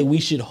think that we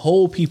should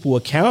hold people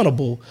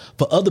accountable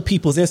for other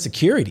people's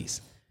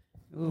insecurities.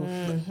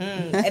 And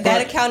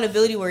that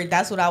accountability word,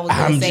 that's what I was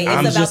going to say.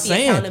 It's about the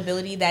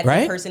accountability that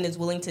the person is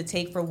willing to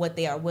take for what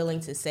they are willing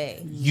to say.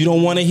 You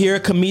don't want to hear a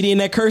comedian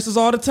that curses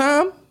all the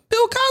time?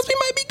 Bill Cosby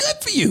might be good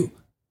for you.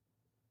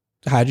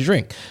 Hide your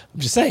drink.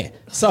 I'm just saying.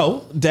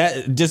 So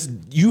that just,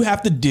 you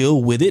have to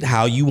deal with it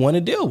how you want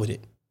to deal with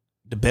it.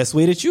 The best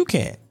way that you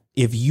can,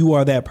 if you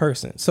are that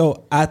person.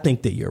 So I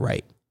think that you're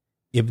right.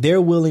 If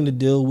they're willing to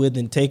deal with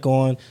and take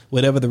on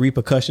whatever the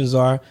repercussions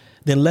are,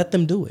 then let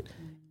them do it.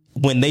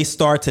 When they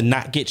start to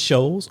not get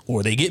shows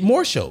or they get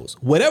more shows,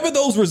 whatever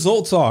those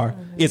results are,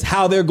 is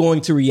how they're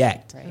going to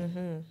react.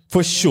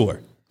 For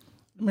sure.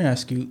 Let me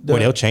ask you. Or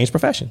they'll change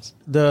professions.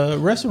 The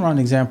restaurant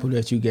example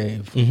that you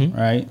gave,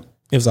 right?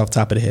 It was off the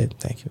top of the head.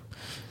 Thank you.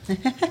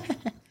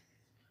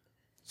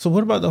 So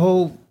what about the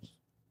whole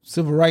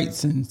civil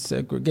rights and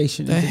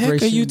segregation? The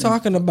heck are you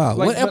talking about?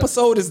 Like, what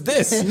episode is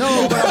this?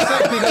 No, but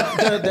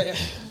I'm saying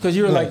because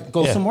you were like,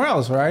 go somewhere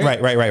else, right?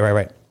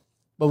 Right.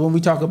 But when we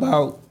talk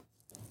about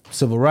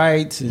civil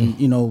rights and,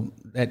 you know,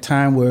 that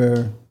time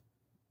where,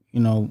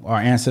 you know, our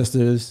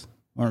ancestors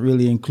weren't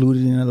really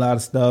included in a lot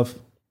of stuff.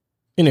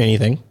 In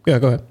anything. Yeah,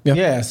 go ahead.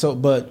 Yeah. So,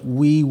 but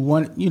we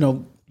wanted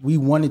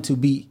to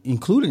be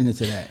included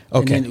into that.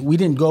 Okay. And then we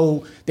didn't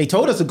go, they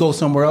told us to go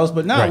somewhere else,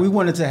 but we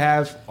wanted to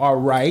have our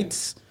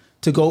rights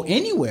to go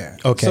anywhere.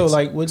 Okay. So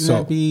like, wouldn't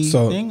that be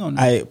a thing on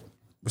that? I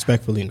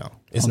respectfully no.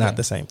 It's not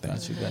the same thing.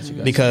 Got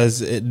you. Because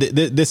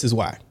this is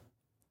why.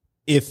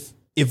 If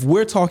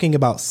we're talking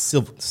about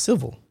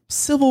civil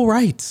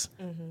rights,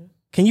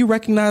 can you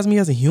recognize me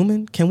as a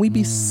human? Can we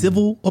be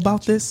civil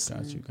about this?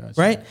 Got you.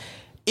 Right?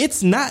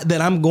 It's not that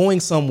I'm going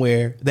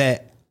somewhere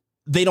that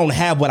they don't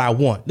have what I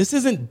want. This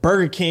isn't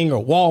Burger King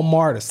or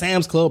Walmart or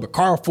Sam's Club or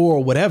Carrefour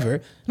or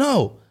whatever.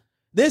 No,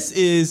 this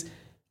is,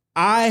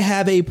 I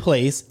have a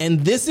place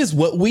and this is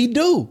what we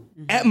do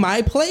at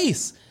my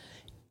place.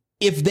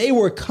 If they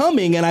were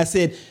coming and I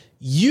said,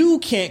 you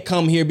can't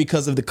come here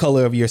because of the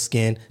color of your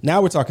skin.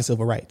 Now we're talking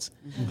civil rights.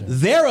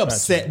 They're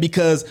upset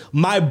because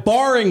my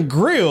bar and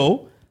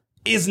grill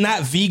is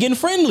not vegan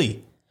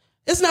friendly.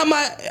 It's not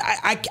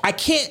I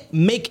can't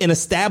make an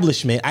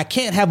establishment. I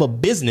can't have a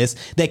business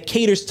that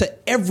caters to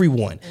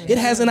everyone. It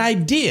has an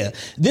idea.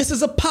 This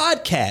is a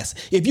podcast.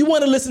 If you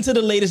want to listen to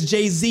the latest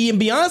Jay-Z and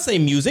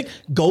Beyonce music,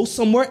 go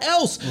somewhere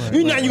else.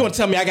 You're going to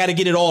tell me I got to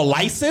get it all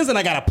licensed and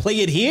I got to play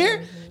it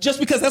here just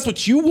because that's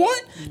what you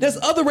want? There's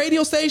other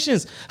radio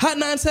stations. Hot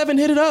 97,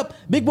 hit it up.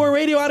 Big Boy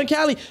Radio out in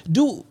Cali.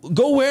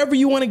 Go wherever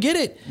you want to get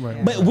it.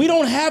 But we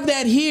don't have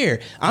that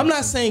here. I'm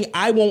not saying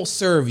I won't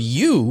serve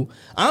you.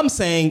 I'm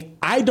saying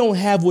I don't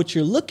have what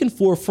you're looking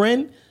for,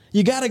 friend.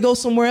 You got to go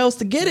somewhere else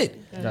to get it.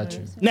 Got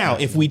you. Now,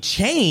 if we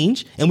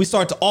change and we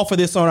start to offer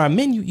this on our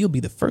menu, you'll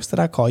be the first that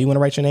I call. You want to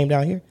write your name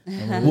down here?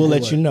 We'll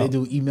let you know. They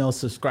do email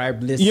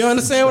subscribe lists. You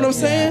understand what I'm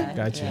saying? Yeah,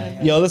 got you.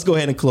 Yo, let's go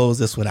ahead and close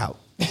this one out.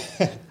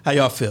 How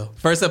y'all feel?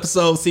 First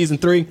episode, season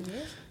 3.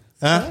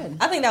 Huh?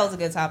 I think that was a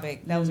good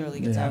topic. That was a really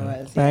good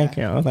topic. Thank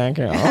you.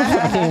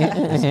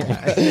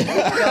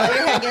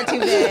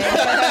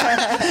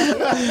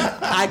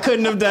 I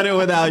couldn't have done it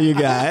without you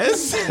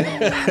guys.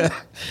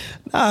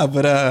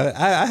 But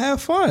I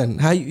have fun.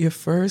 How your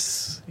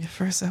first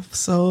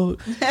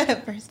episode?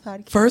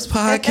 First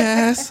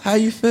podcast. How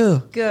you feel?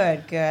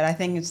 Good. I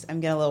think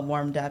I'm getting a little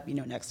warmed up.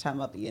 Next time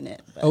I'll be in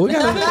it. But. Oh, we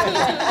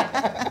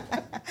got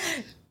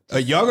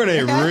Y'all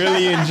gonna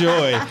really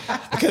enjoy.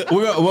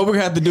 What we're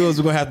gonna have to do is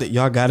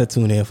y'all gotta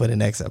tune in for the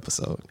next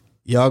episode.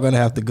 Y'all gonna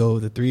have to go,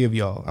 the three of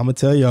y'all. I'm gonna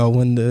tell y'all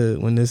when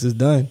this is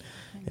done,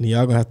 and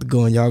y'all gonna have to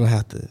go and y'all gonna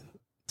have to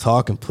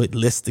talk and put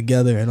lists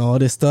together and all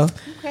this stuff.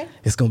 Okay.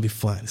 It's gonna be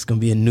fun. It's gonna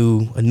be a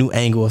new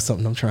angle of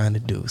something I'm trying to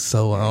do.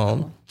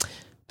 So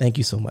thank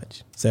you so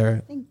much,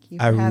 Sarah. Thank you.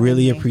 I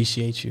really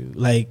appreciate you.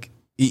 Like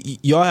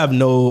y'all have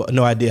no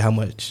idea how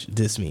much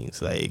this means.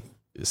 Like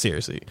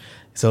seriously.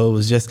 So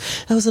it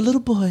was a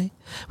little boy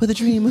with a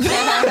dream. But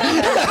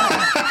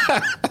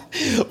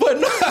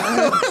no,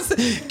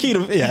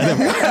 Keita,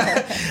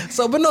 yeah.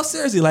 So, but no,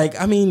 seriously, like,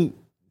 I mean,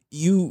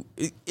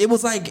 it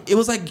was like,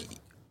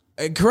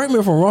 correct me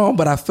if I'm wrong,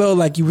 but I felt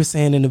like you were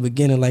saying in the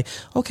beginning, like,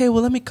 okay,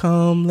 well, let me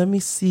come, let me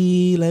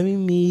see, let me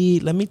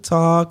meet, let me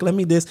talk, let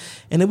me this.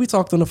 And then we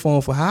talked on the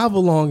phone for however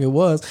long it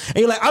was. And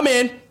you're like, I'm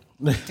in.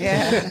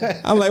 Yeah.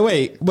 I'm like,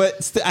 wait,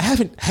 but I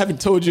haven't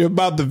told you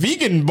about the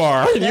vegan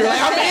bar. And you're like,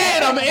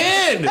 I'm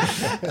in.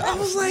 I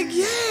was like,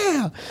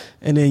 yeah.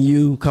 And then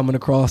you coming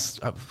across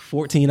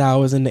 14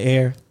 hours in the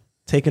air,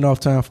 taking off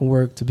time from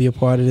work to be a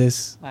part of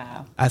this.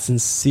 Wow. I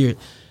sincerely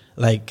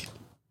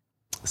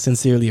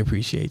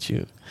appreciate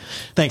you.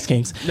 Thanks,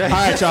 Kings. All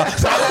right, y'all.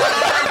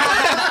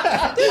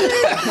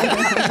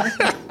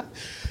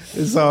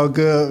 It's all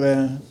good,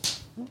 man.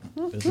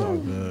 It's all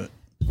good.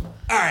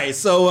 All right,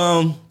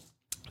 so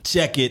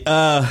check it.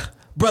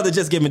 Brother,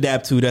 just give me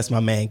dab too. That's my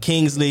man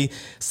Kingsley.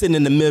 Sitting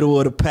in the middle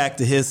of the pack.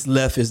 To his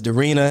left is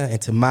Darina, and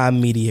to my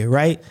immediate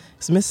right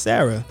is Miss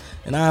Sarah.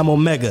 And I'm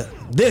Omega.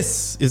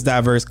 This is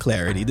Diverse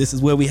Clarity. This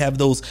is where we have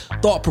those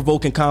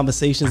thought-provoking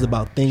conversations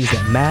about things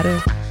that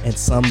matter and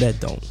some that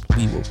don't.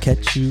 We will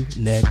catch you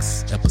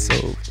next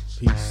episode.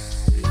 Peace.